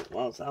 count. It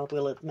was, I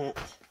will admit.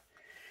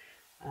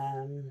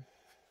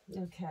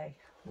 Okay,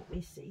 let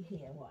me see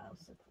here, what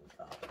else have we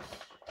got?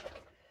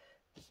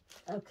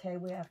 Okay,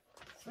 we have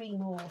 3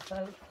 more,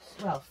 folks.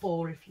 Well,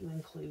 4 if you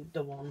include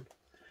the one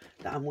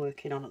that I'm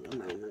working on at the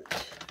moment.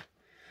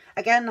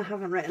 Again, I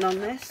haven't written on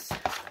this.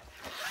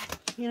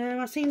 You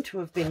know, I seem to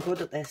have been good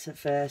at this at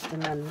first,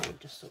 and then it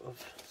just sort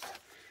of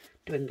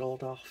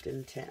dwindled off,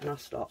 didn't it? And I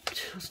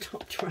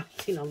stopped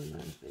writing on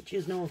them, which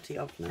is naughty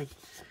of me.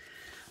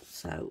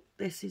 So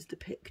this is the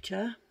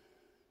picture.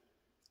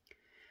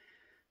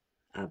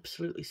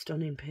 Absolutely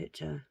stunning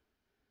picture.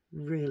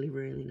 Really,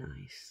 really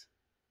nice.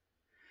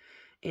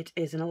 It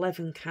is an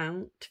 11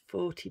 count,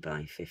 40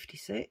 by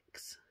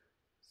 56.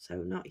 So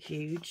not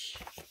huge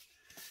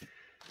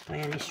by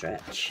any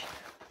stretch.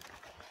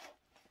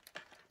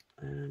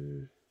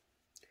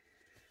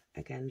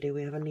 Again, do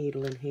we have a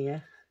needle in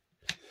here?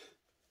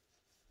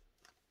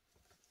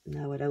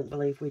 No, I don't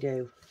believe we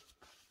do.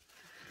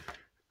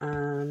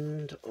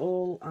 And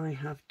all I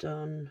have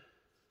done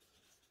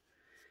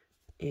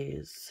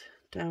is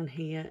down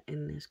here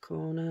in this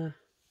corner,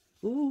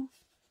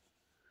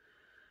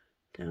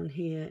 down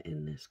here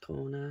in this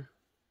corner,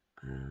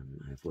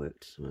 I've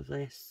worked some of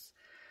this,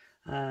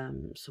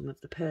 some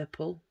of the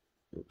purple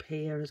up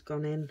here has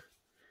gone in,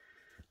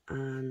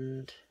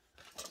 and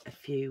a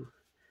few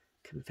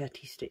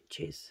confetti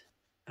stitches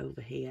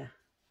over here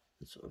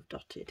and sort of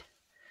dotted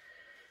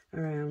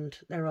around.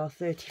 There are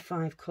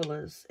 35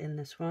 colours in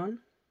this one,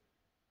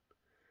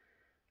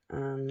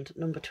 and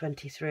number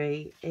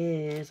 23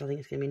 is, I think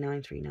it's going to be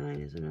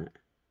 939, isn't it?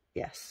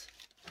 Yes,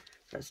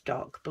 so it's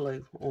dark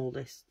blue. All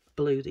this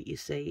blue that you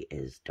see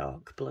is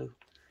dark blue.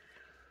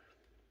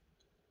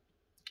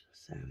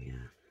 So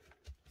yeah,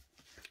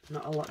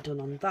 not a lot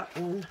done on that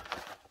one.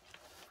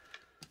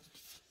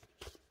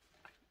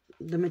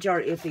 The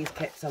majority of these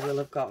kits I will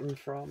have gotten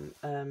from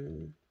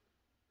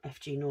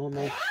FG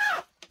Normal.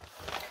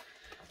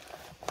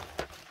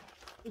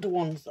 The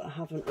ones that I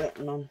haven't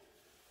written on.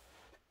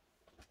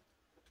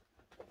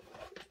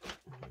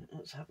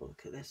 Let's have a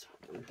look at this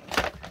one.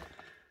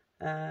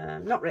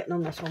 Not written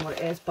on this one what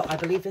it is, but I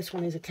believe this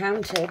one is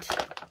accounted.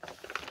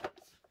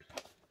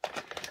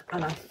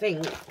 And I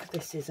think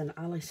this is an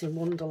Alice in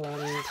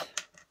Wonderland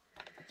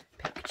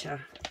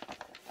picture.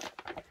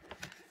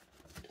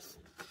 Just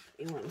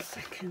give me 1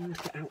 second,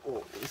 get out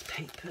all these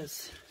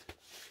papers.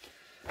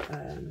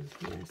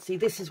 Yeah, see,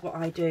 this is what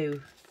I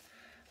do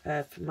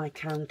for my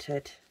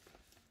counted.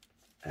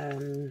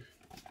 I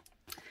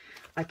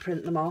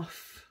print them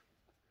off,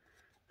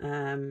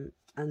 and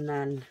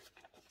then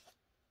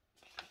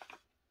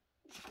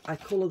I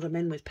colour them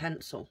in with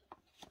pencil,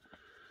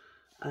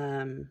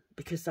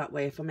 because that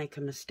way if I make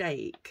a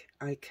mistake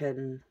I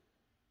can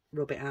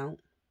rub it out,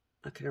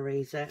 I can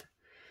erase it.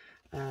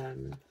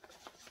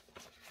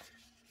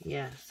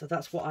 Yeah, so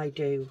that's what I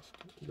do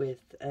with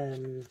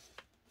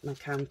my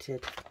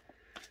counted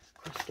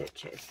cross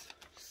stitches.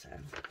 So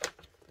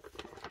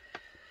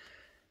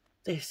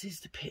this is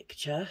the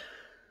picture.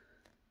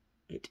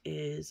 It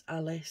is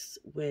Alice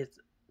with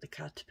the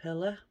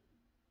caterpillar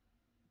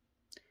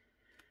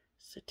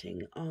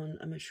sitting on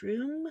a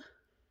mushroom.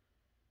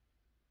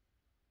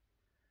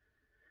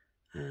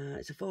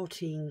 It's a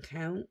 14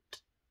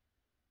 count,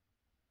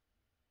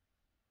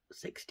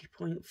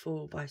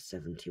 60.4 by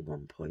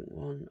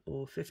 71.1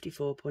 or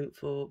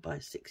 54.4 by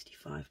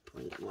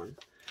 65.1.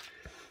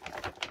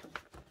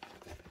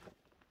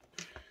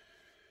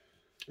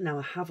 Now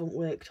I haven't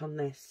worked on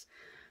this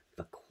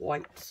for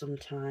quite some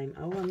time.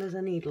 Oh, and there's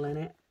a needle in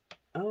it.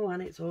 Oh,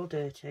 and it's all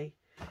dirty.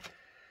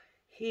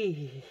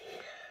 It's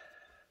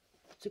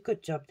a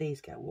good job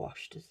these get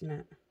washed, isn't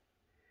it?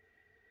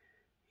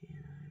 Yeah.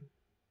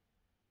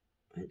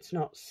 It's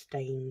not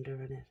stained or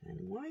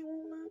anything. Why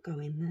won't that go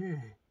in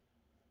there?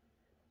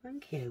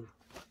 Thank you.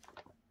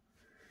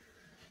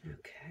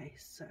 Okay,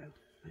 so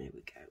here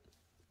we go.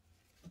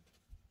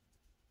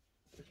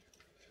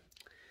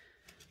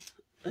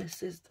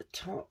 This is the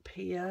top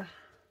here.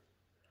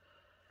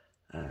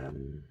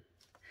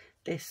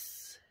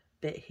 This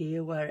bit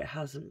here where it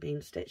hasn't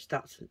been stitched,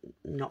 that's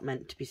not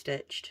meant to be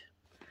stitched.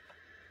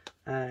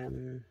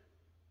 It's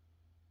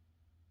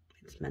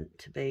meant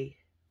to be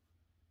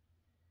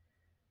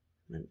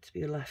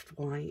left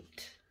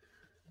white.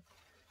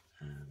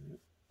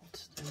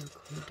 Then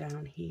come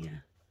down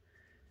here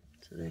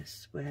to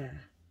this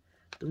where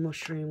the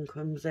mushroom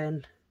comes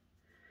in.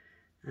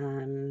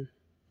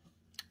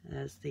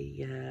 There's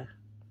the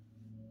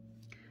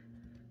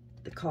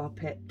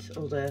carpet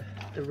or the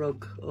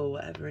rug or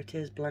whatever it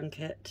is,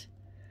 blanket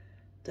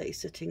that is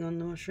sitting on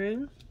the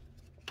mushroom.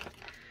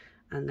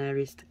 And there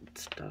is the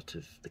start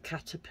of the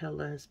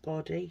caterpillar's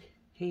body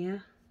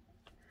here.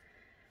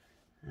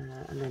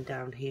 And then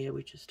down here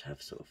we just have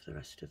sort of the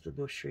rest of the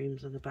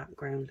mushrooms and the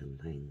background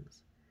and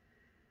things.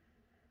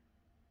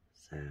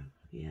 So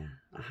yeah,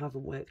 I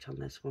haven't worked on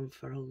this one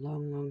for a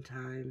long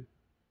time.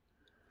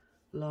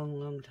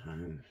 Long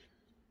time.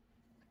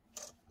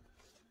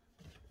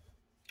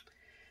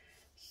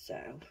 So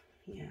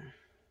yeah,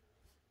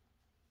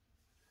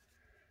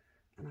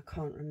 and I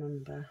can't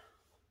remember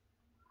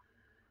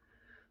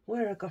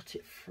where I got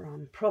it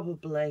from.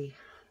 Probably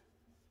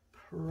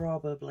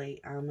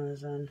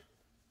Amazon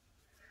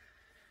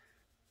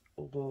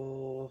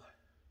or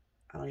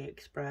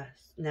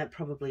AliExpress. No,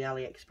 probably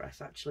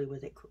AliExpress actually.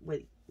 With it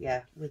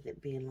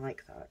being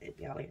like that, it'd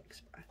be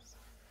AliExpress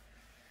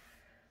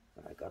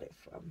that I got it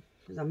from,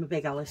 because I'm a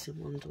big Alice in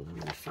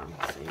Wonderland fan.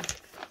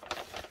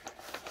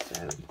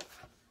 So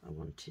I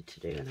wanted to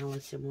do an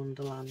Alice in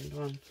Wonderland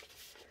one.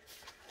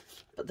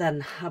 But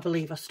then I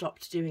believe I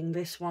stopped doing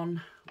this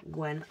one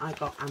when I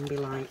got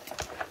Ambilight.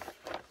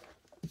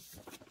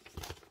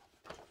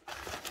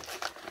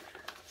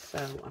 So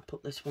I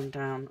put this one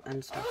down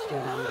and started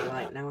doing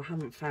Ambilight. Now I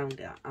haven't found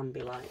it at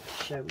Ambilight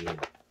to show you.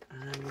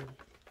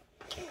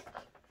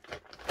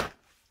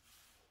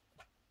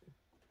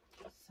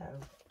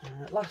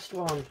 Last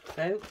one,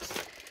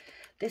 folks.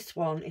 This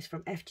one is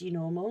from FG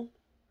Normal.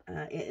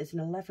 It is an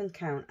 11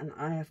 count and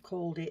I have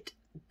called it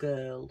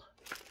Girl.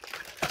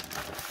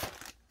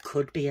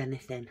 Could be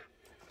anything.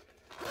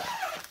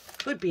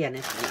 Could be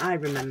anything. I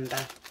remember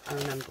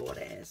what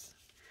it is.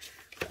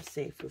 Let's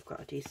see if we've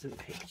got a decent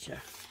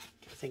picture.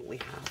 I think we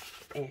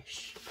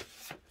have-ish.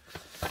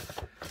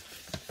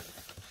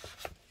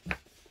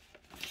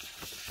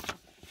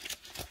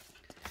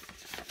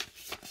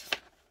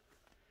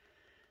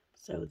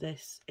 So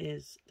this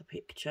is the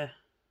picture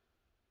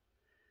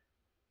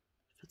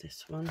for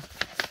this one.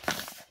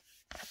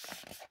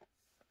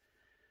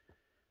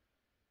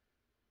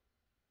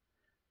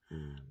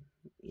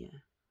 Yeah,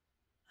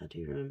 I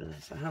do remember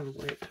this. I haven't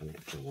worked on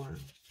it for a while.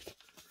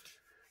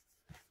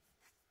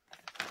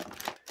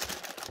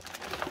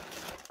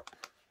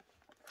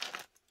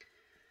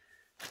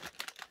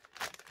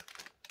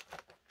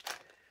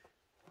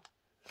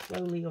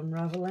 Slowly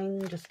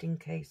unravelling, just in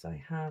case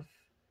I have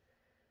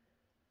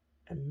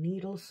a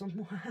needle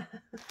somewhere.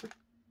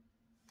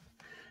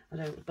 I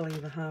don't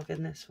believe I have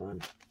in this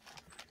one.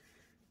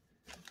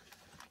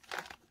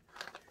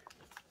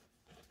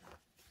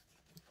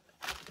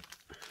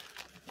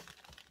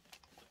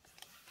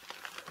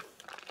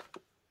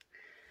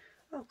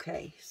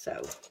 Okay,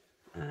 so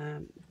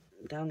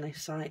down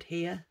this side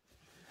here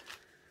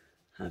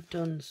I've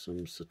done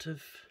some sort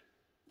of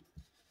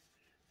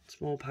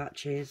small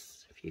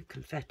patches, a few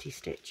confetti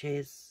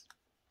stitches.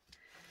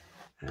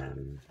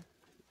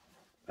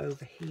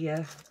 Over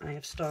here I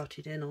have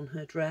started in on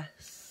her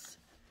dress,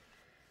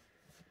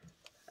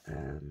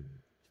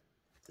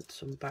 with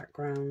some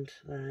background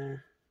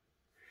there,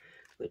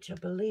 which I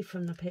believe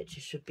from the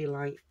picture should be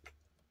like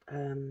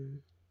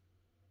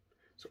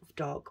sort of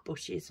dark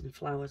bushes and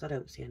flowers. I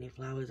don't see any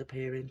flowers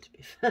appearing, to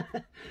be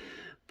fair.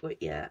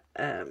 But yeah,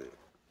 and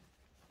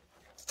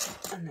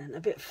then a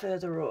bit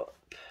further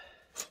up,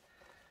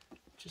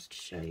 just to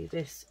show you,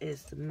 this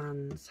is the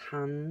man's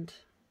hand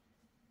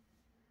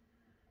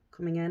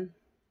coming in.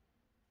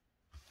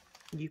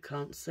 You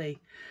can't see.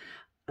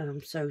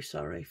 I'm so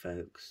sorry,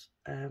 folks.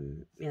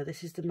 Yeah,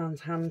 this is the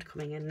man's hand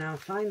coming in. Now, I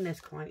find this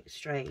quite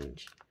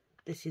strange.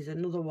 This is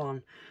another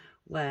one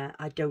where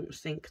I don't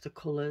think the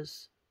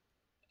colours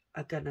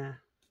are gonna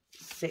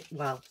sit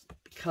well,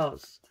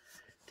 because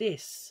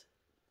this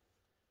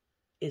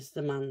is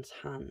the man's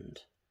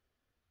hand.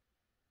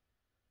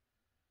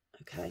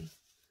 Okay,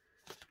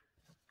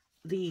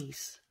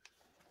 these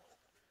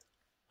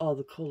are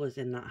the colours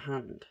in that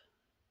hand.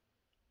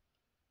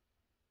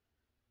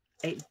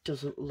 It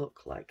doesn't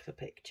look like the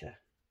picture.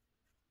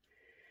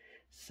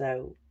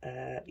 So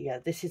yeah,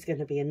 this is going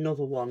to be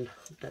another one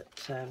that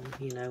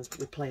you know,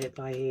 we play it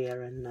by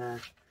ear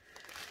and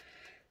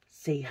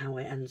see how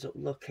it ends up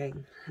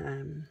looking.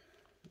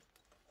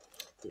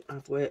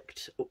 I've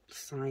worked up the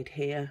side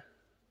here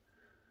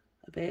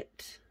a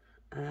bit,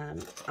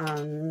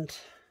 and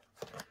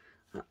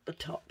at the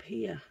top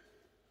here,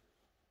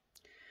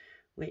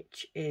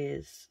 which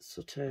is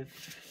sort of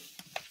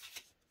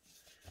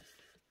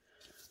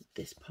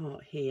this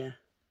part here,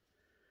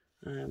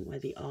 where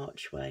the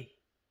archway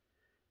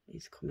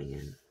is coming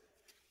in.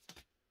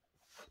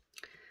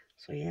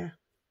 So yeah,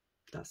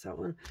 that's that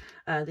one.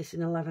 This is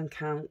an 11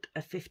 count,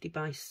 a 50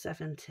 by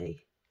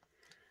 70,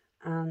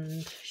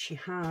 and she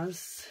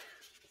has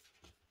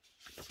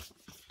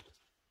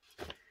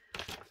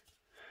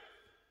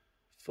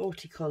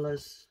 40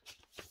 colours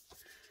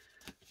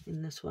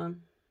in this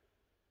one.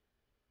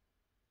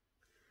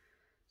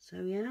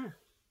 So yeah,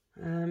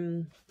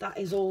 that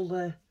is all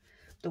the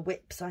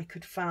whips I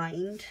could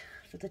find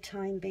for the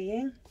time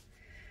being,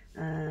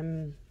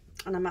 and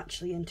I'm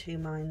actually in two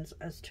minds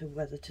as to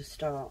whether to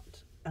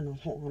start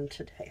another one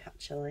today.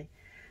 Actually,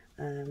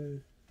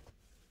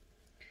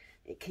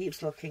 it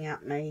keeps looking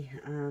at me,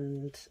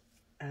 and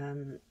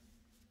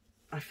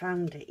I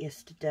found it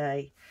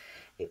yesterday.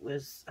 It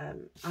was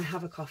I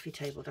have a coffee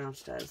table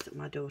downstairs that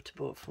my daughter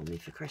bought for me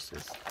for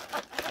Christmas,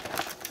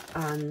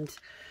 and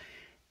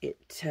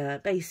it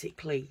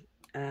basically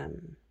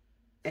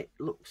it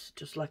looks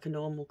just like a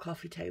normal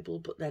coffee table,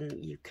 but then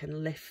you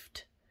can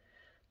lift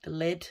the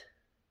lid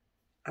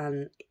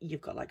and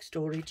you've got like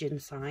storage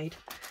inside.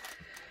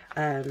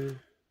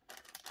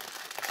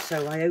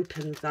 So I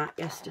opened that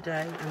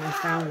yesterday and I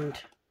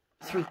found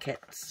 3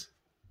 kits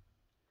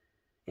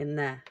in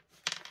there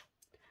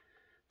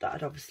that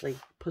I'd obviously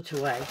put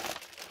away.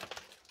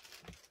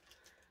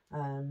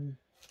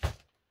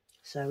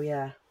 So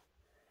yeah,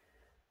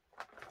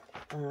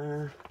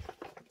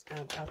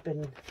 I've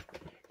been,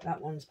 that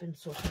one's been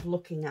sort of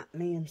looking at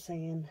me and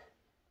saying,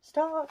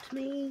 start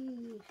me,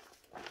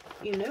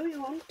 you know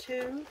you want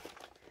to,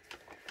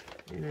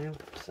 you know.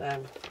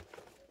 So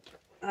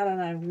I don't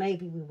know,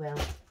 maybe we will.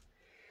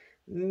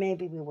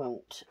 Maybe we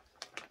won't.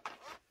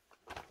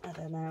 I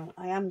don't know.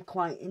 I am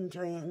quite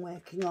enjoying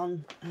working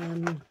on,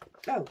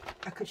 oh,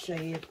 I could show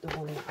you the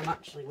one that I'm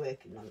actually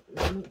working on at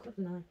the moment,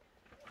 couldn't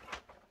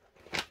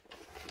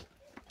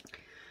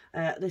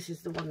I? This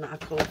is the one that I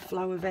call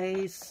flower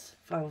vase,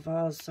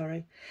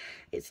 sorry.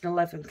 It's an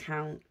 11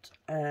 count,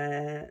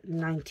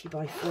 90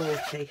 by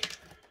 40.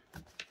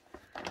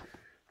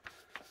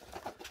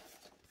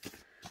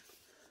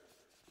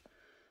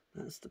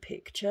 That's the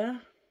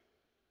picture.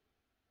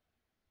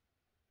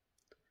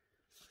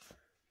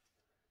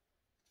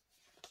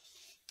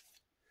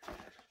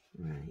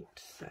 Right,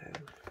 so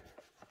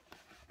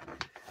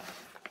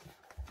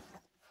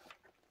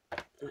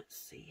let's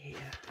see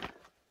here.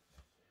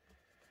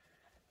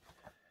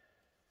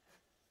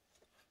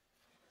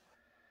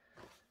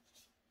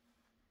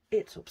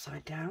 It's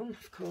upside down,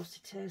 of course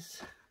it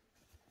is.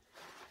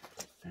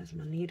 There's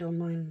my needle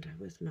minder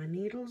with my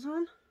needles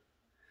on.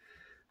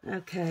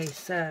 Okay,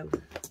 so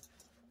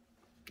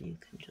you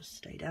can just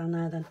stay down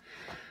there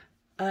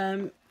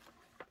then.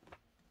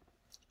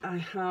 I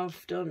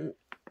have done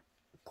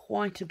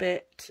quite a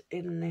bit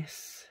in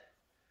this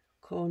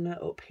corner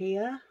up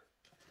here.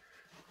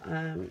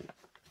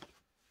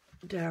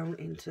 Down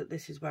into,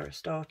 this is where I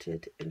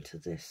started, into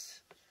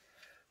this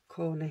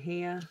corner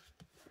here.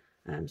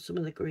 Some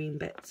of the green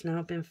bits now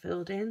have been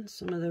filled in.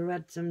 Some of the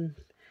reds and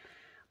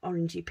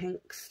orangey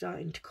pinks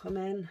starting to come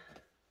in.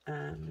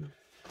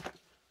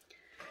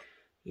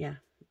 Yeah,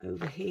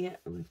 over here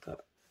we've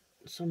got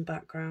some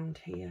background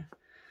here.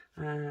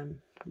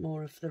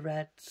 More of the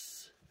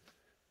reds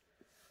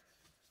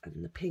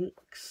and the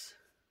pinks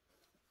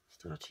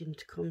starting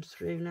to come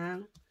through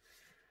now.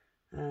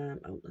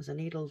 Oh, there's a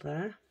needle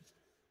there.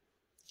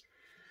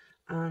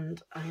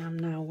 And I am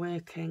now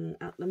working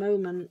at the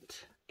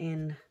moment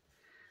in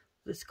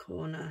this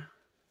corner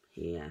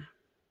here.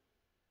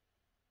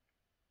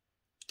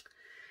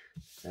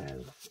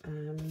 So,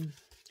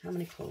 how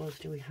many colours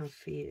do we have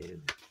for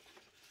you?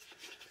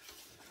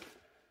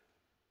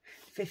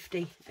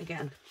 50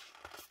 again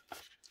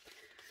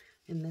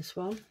in this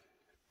one.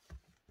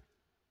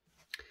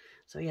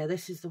 So yeah,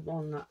 this is the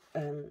one that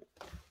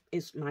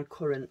is my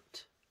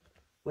current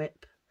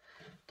whip,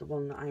 the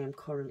one that I am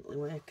currently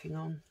working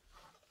on.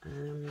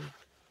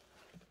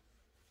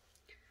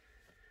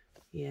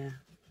 Yeah,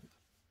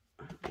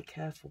 be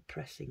careful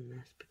pressing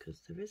this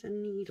because there is a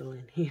needle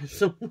in here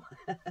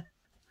somewhere.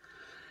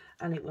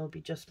 And it will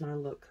be just my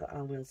luck that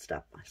I will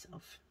stab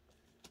myself.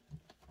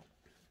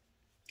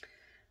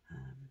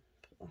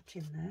 Put that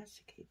in there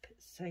to keep it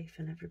safe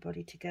and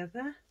everybody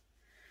together.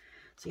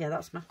 So yeah,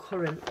 that's my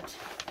current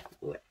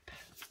whip.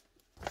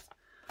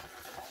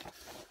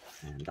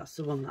 And that's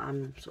the one that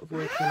I'm sort of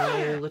working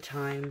on all the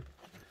time.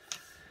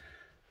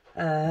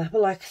 But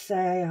like I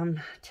say,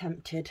 I'm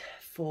tempted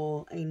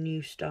for a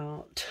new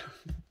start.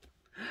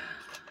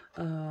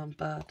 Oh, I'm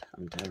bad.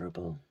 I'm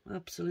terrible.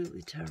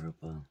 Absolutely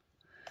terrible.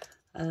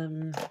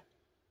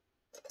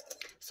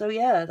 So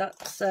yeah,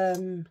 that's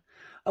a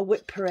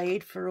whip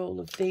parade for all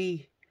of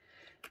the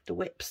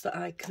whips that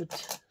I could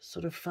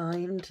sort of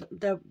find.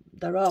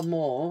 There are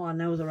more. I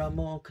know there are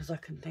more because I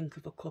can think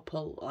of a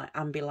couple, like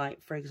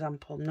Ambilight, for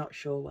example. I'm not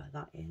sure where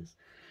that is.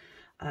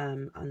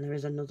 And there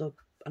is another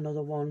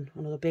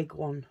big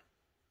one,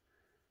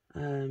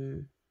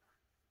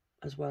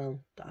 as well,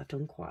 that I've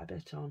done quite a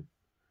bit on.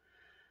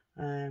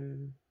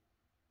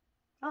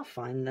 I'll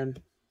find them.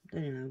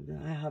 You know,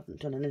 I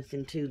haven't done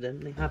anything to them.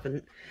 They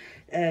haven't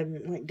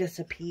like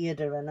disappeared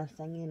or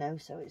anything, you know,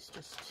 so it's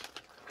just,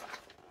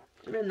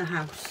 they're in the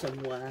house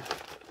somewhere.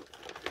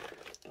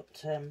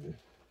 But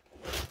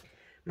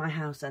my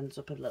house ends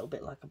up a little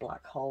bit like a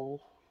black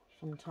hole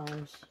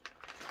sometimes.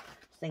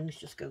 Things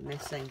just go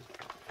missing,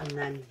 and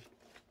then,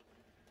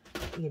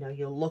 you know,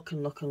 you'll look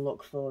and look and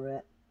look for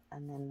it,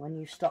 and then when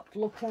you stop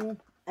looking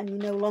and you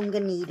no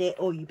longer need it,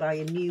 or you buy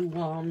a new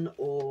one,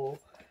 or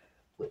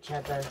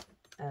whichever,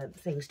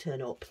 things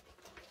turn up.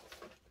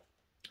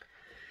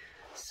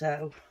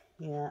 So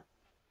yeah,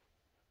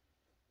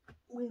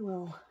 we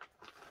will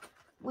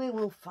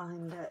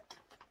find it.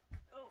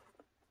 Oh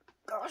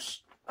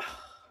gosh,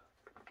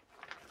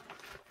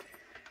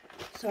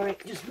 sorry,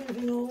 just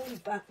moving all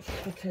back,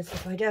 because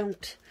if I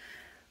don't,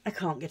 I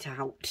can't get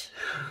out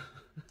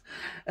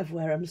of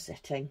where I'm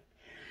sitting.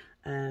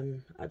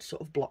 I'd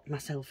sort of block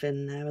myself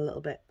in there a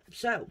little bit.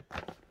 So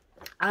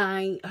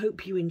I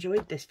hope you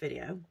enjoyed this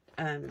video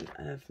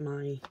of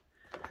my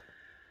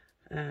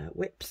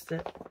whips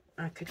that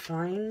I could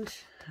find.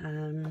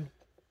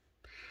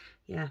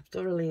 Yeah,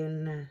 thoroughly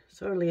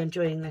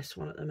enjoying this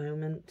one at the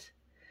moment.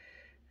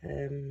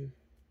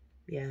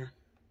 Yeah,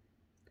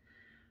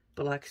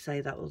 but like I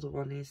say, that other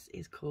one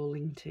is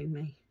calling to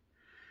me.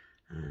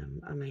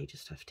 I may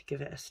just have to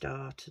give it a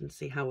start and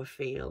see how I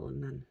feel,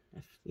 and then,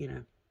 if you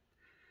know,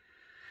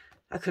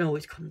 I can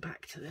always come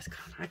back to this.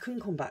 I can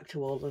come back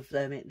to all of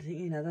them.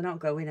 You know, they're not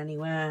going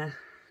anywhere.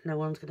 No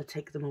one's going to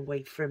take them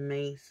away from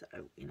me. So,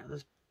 you know,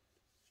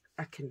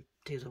 I can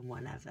do them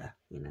whenever,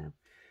 you know.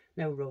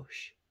 No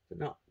rush. They're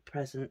not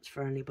presents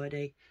for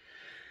anybody.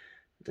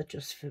 They're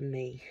just for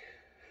me.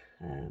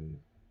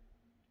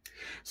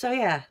 So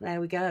yeah, there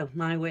we go,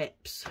 my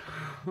whips.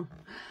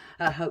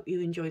 I hope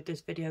you enjoyed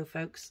this video,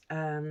 folks.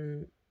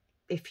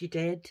 If you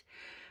did,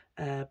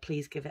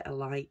 please give it a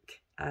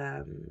like.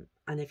 And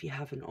if you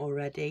haven't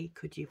already,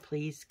 could you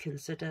please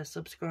consider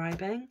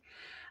subscribing?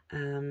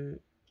 And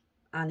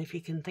if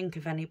you can think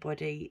of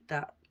anybody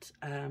that,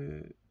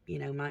 you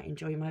know, might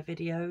enjoy my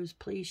videos,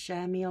 please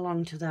share me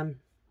along to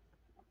them.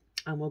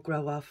 And we'll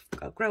grow our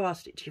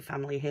Stitchy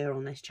family here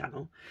on this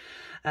channel.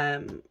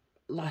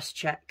 Last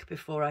check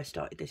before I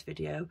started this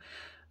video,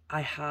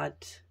 I had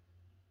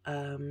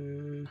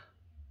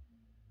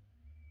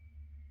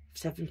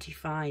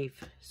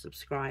 75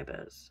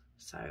 subscribers.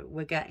 So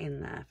we're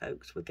getting there,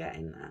 folks. We're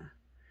getting there.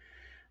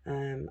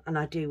 And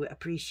I do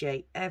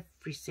appreciate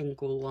every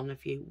single one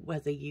of you,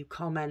 whether you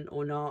comment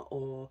or not,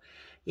 or,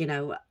 you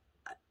know,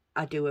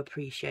 I do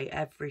appreciate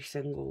every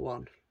single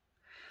one.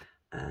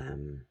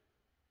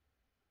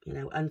 You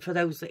know, and for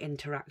those that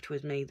interact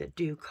with me, that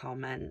do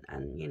comment,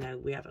 and, you know,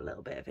 we have a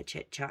little bit of a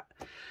chit chat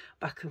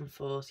back and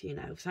forth, you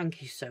know,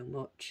 thank you so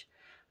much.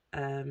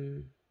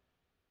 You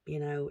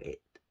know,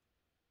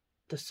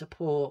 the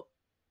support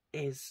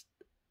is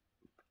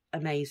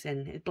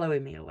amazing. It's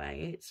blowing me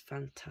away. It's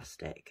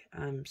fantastic.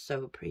 I'm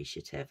so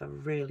appreciative. I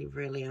really,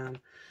 really am.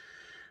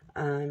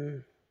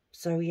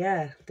 So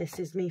yeah, this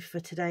is me for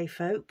today,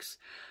 folks.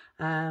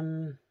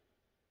 I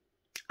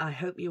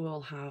hope you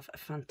all have a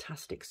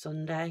fantastic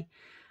Sunday.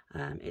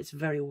 It's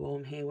very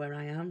warm here where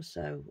I am,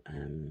 so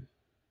I'm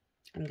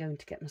going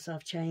to get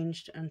myself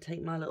changed and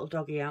take my little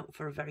doggy out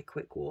for a very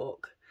quick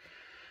walk.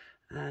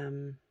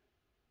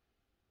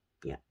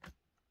 Yeah,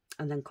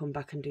 and then come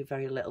back and do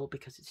very little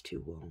because it's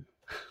too warm.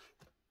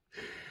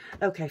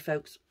 Okay,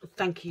 folks,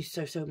 thank you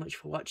so much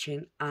for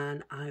watching,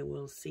 and I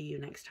will see you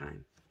next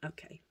time.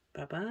 Okay,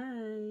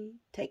 bye-bye.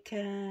 Take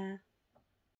care.